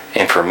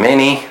and for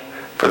many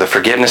for the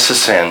forgiveness of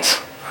sins.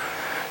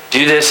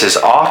 Do this as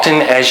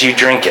often as you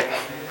drink it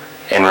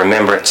in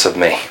remembrance of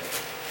me."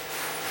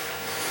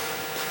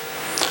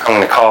 I'm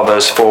going to call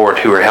those forward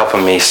who are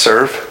helping me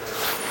serve.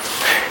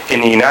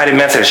 In the United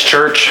Methodist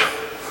Church,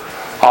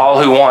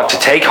 all who want to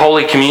take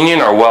Holy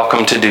Communion are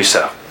welcome to do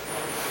so.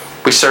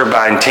 We serve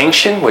by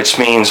intinction, which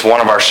means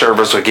one of our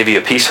servers will give you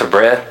a piece of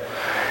bread,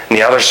 and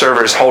the other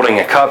server is holding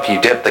a cup. You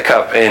dip the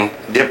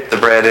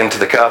bread into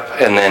the cup,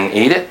 and then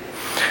eat it.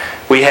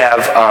 We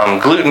have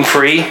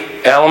gluten-free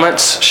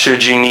elements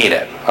should you need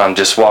it.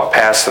 Just walk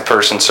past the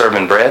person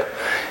serving bread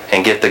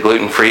and get the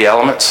gluten-free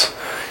elements.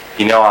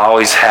 You know, I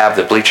always have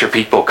the bleacher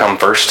people come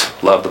first.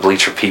 Love the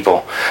bleacher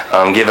people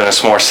giving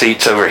us more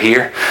seats over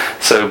here.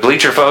 So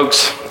bleacher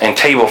folks and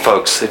table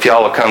folks, if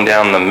y'all will come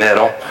down the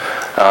middle.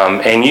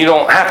 And you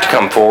don't have to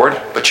come forward,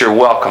 but you're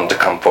welcome to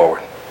come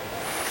forward.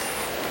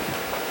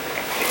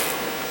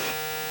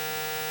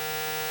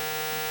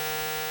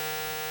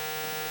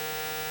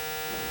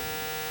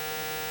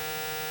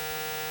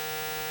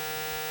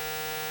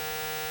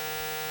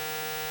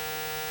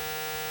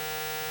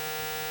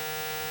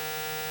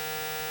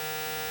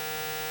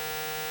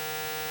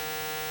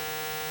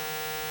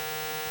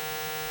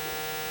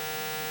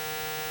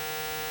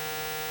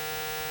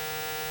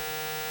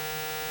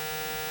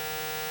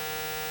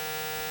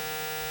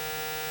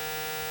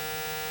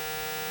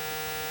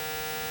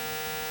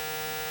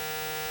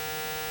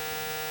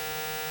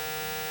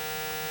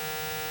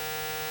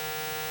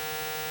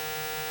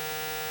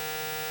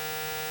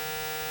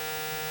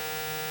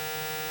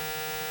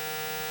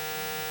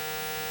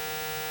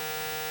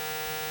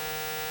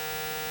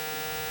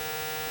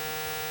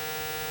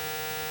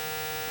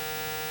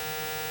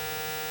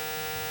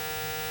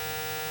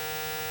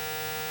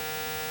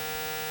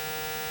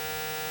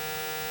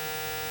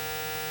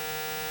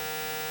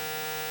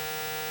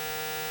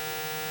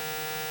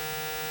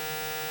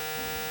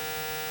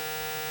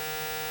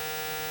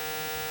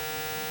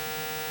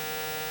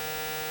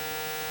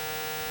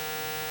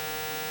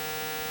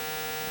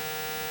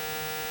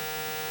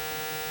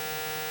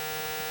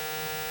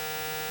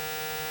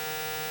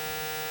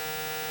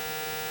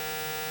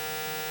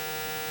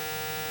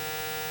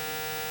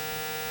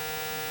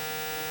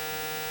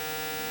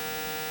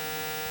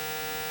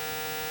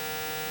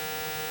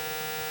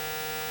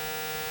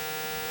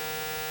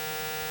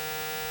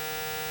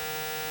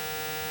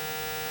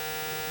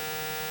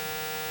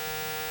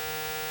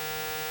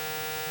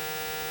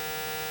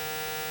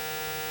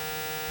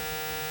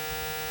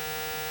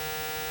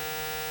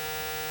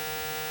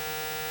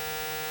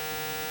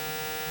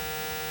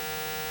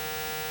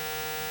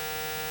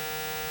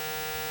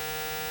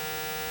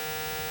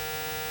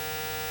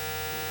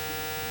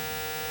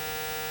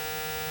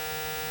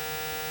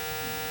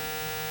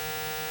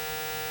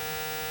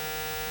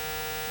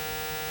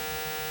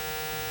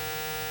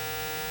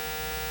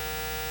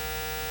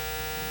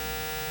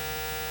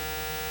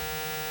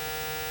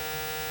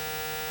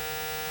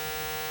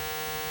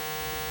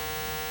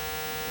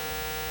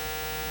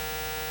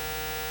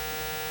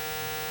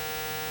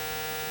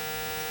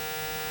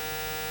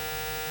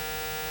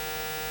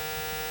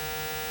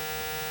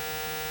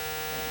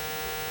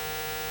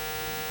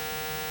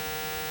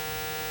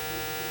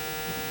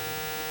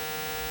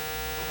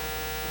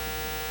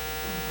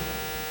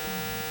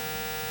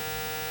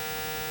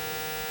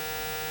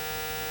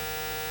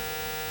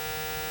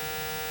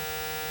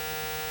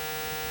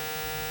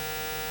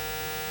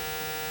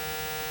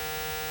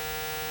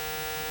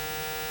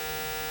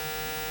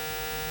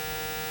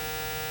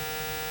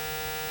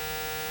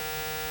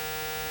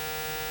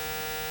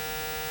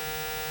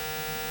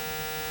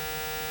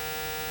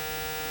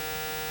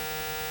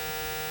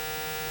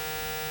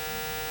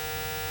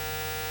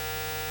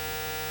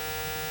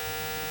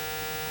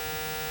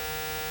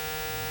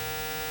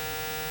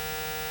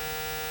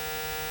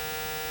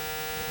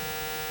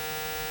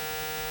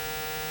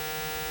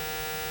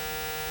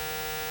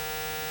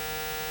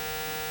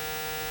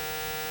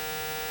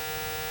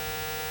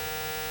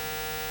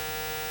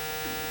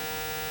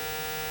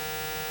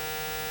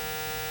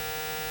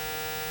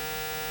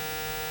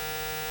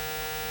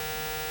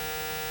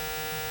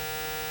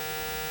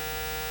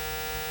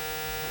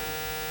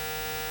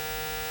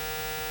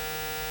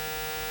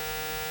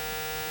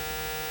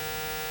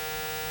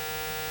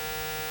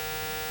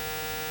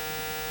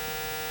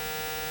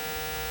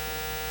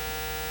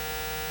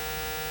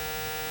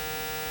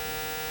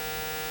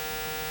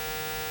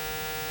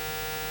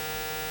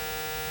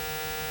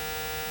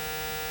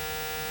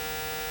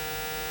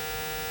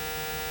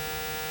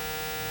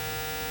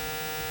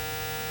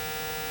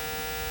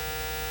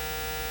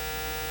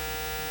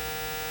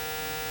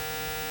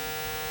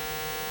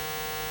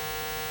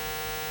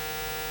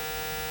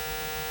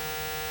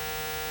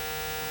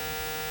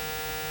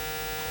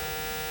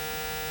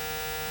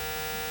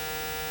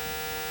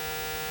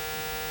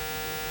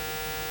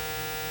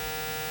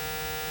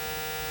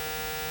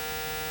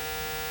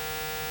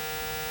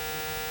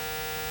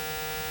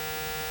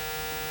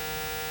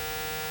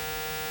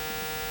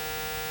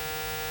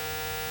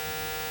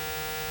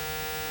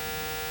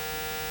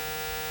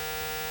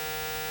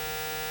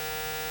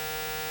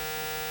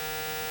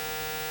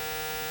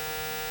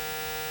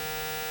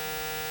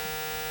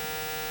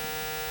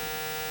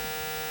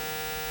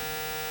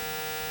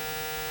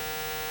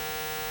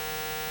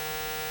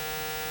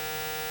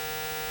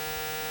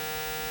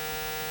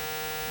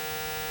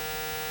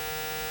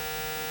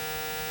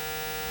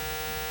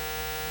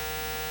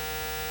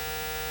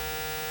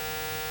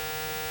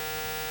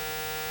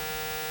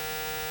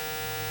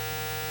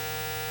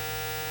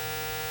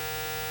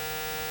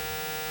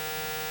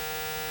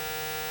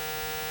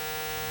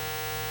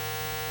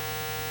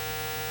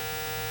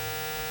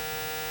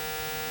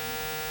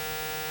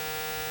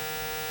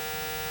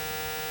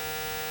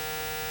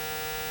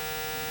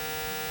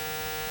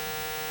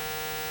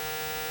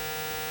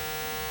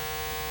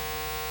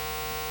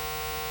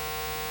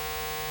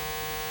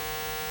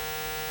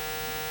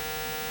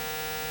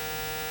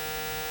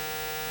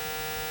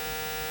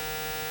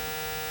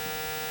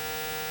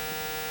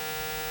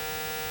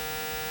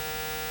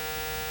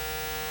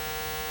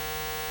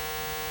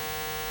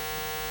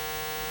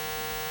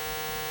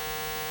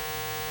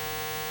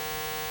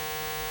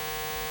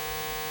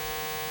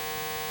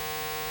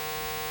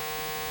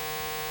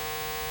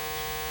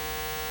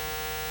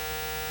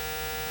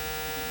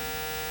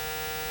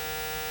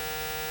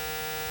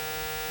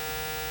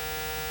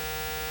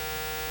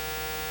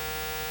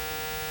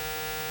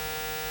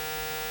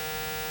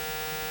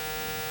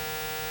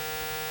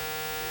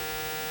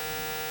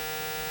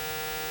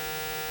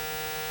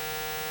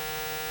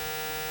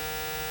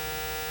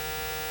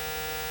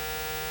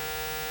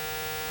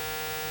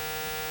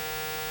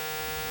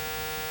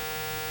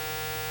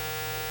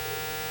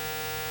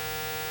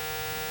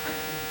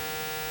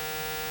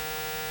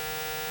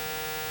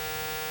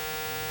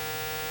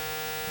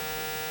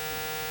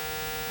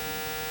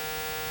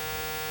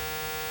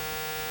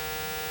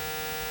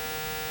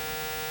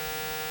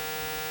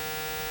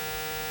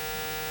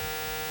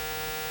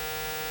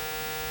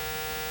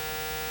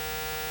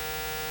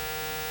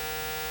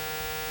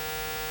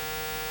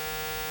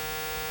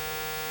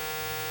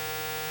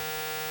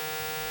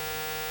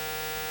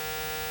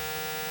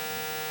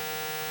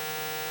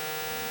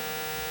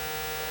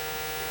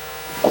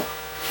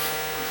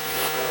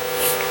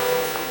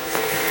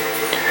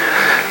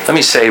 Let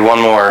me say one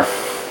more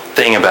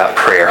thing about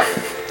prayer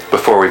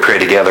before we pray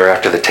together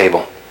after the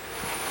table.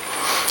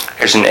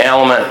 There's an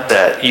element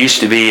that used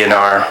to be in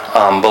our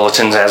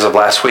bulletins as of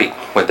last week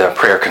with the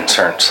prayer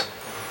concerns.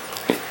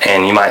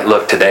 And you might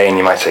look today and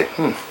you might say,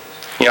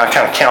 I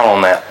kind of count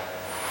on that.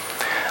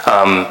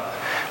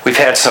 We've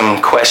had some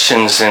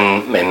questions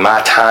in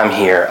my time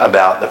here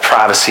about the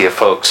privacy of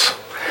folks,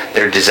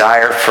 their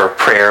desire for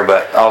prayer,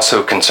 but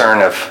also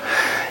concern of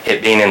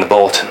it being in the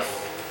bulletin.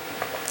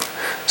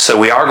 So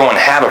we are going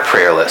to have a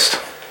prayer list.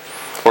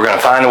 We're going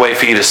to find a way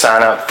for you to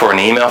sign up for an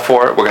email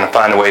for it. We're going to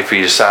find a way for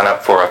you to sign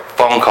up for a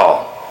phone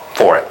call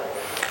for it,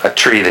 a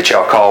tree that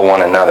y'all call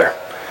one another.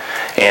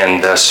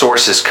 And the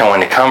source is going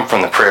to come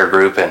from the prayer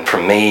group and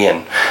from me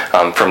and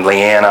from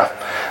Leanna,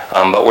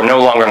 but we're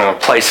no longer going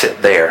to place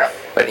it there.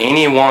 But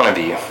any one of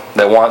you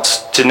that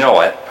wants to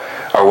know it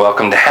are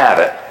welcome to have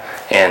it,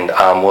 and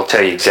we'll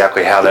tell you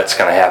exactly how that's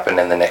going to happen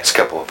in the next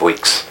couple of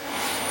weeks.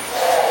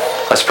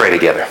 Let's pray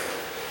together.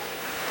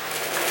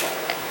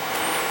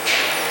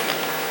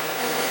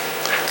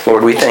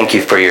 Lord, we thank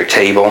you for your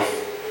table,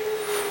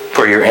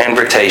 for your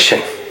invitation,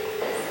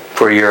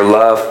 for your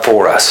love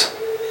for us.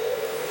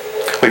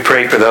 We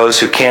pray for those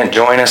who can't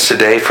join us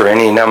today for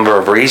any number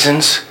of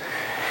reasons,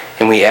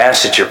 and we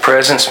ask that your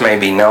presence may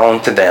be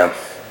known to them.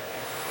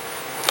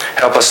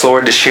 Help us,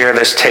 Lord, to share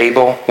this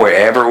table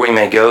wherever we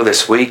may go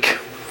this week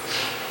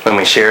when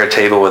we share a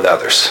table with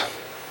others.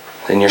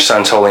 In your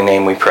Son's holy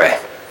name we pray.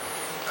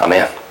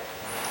 Amen.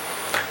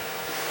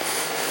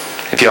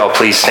 If you all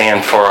please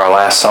stand for our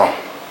last song.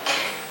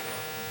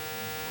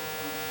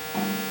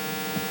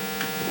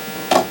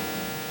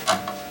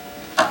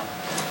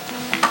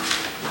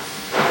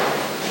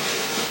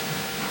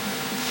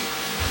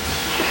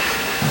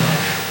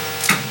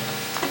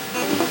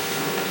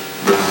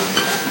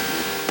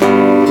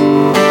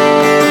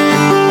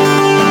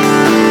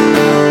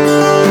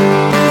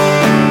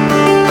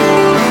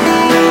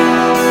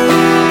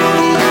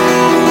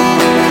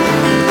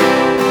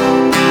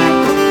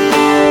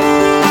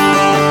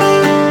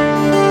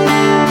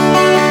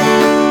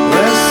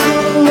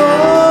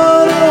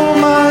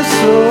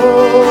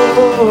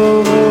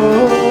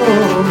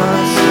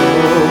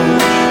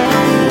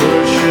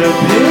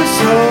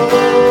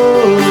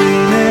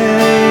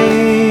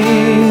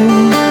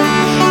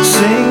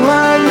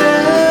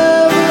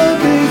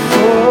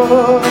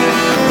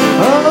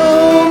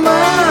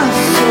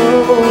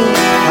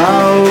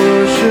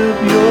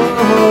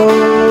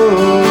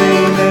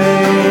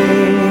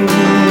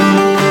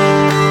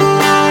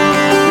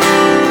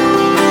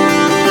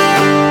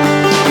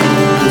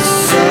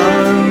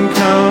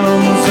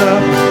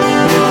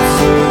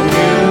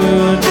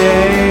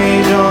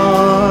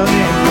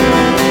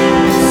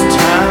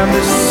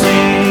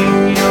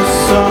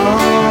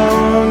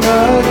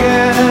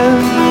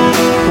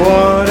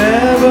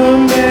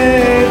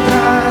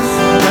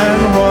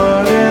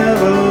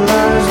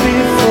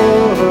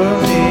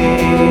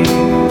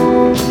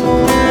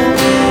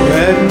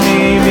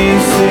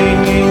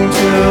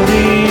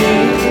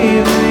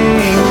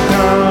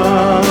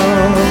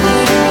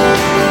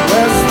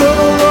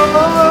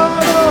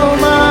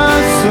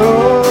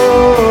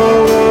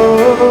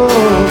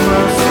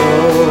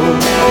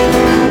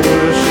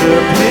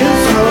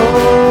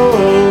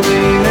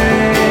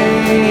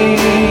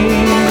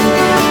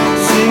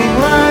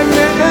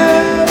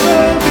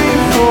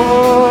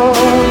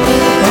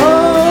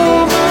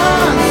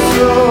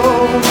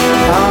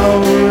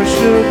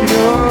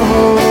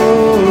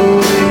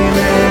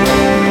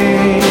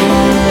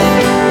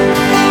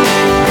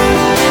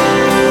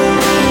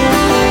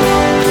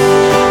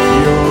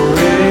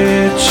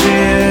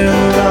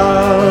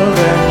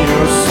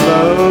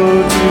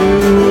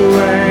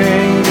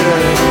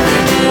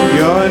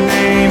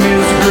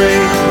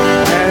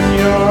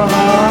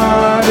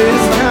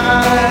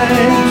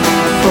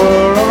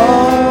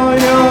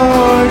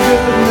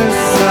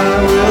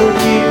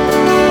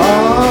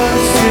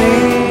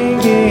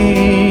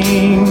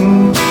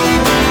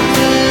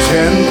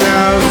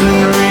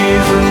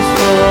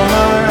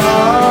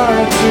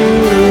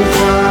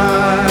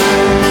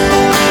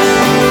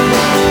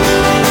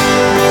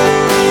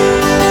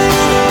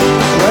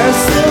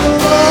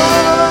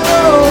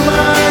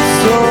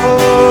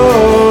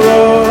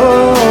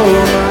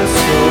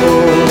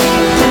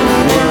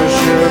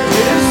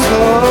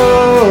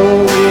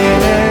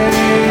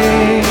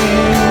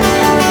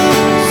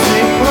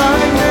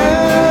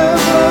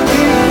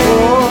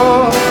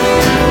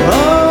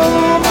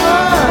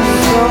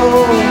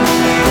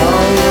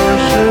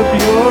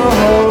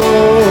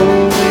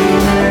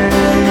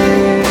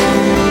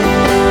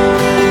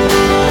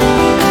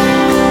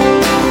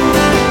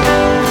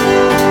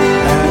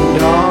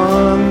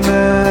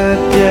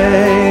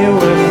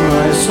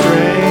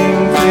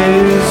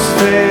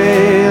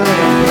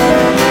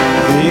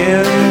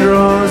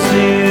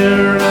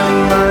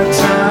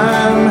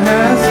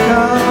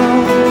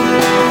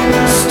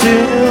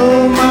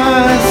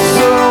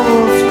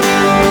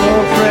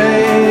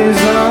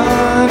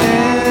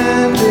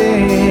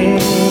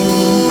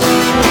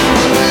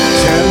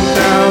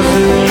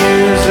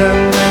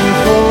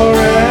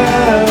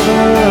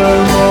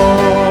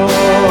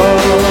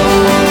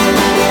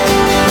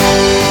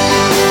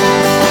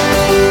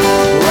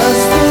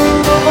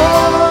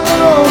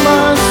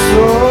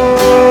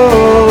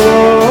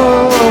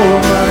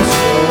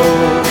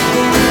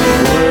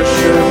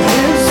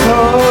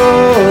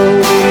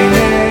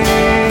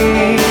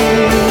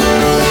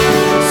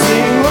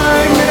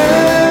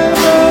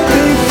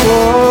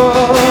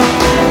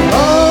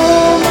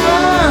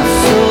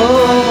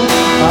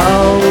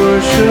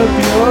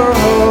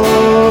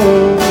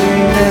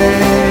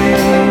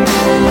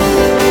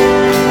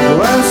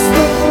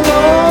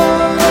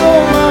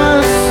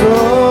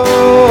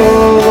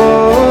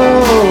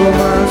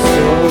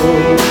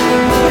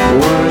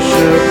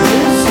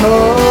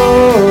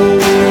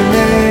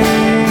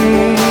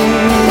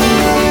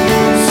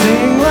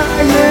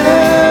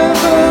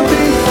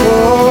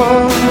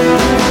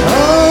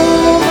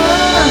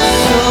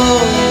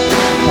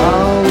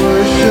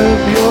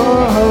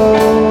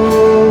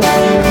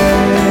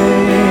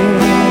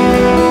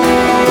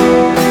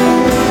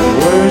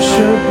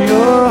 worship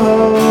your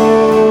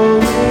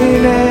holy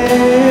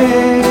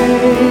name.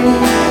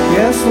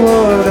 Yes,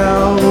 Lord,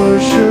 I'll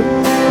worship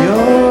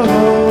your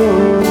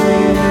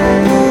holy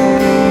name.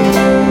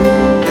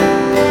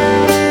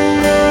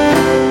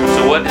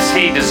 So what does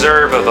he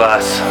deserve of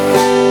us?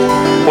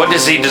 What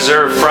does he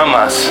deserve from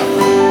us?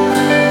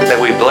 That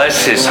we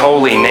bless his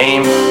holy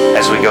name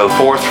as we go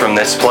forth from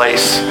this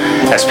place,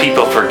 as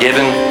people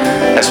forgiven,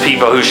 as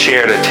people who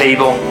shared a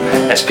table,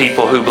 as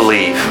people who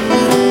believe.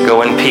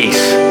 Go in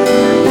peace.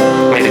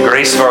 May the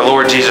grace of our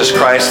Lord Jesus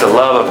Christ, the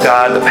love of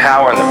God, the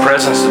power and the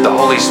presence of the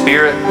Holy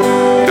Spirit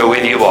go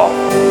with you all.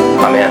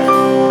 Amen.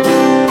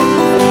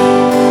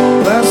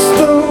 Bless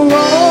the Lord,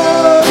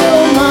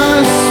 oh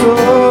my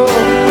soul,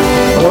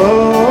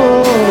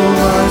 oh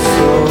my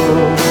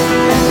soul,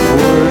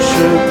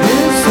 worship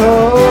his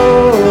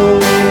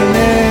holy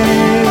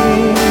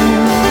name.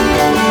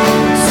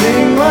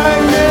 Sing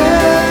like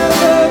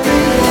never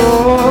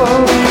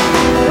before,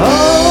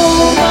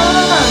 oh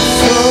my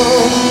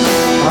soul,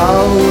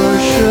 I'll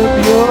worship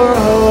your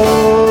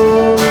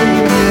holy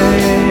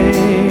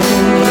name.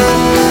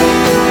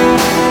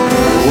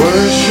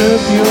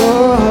 Worship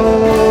your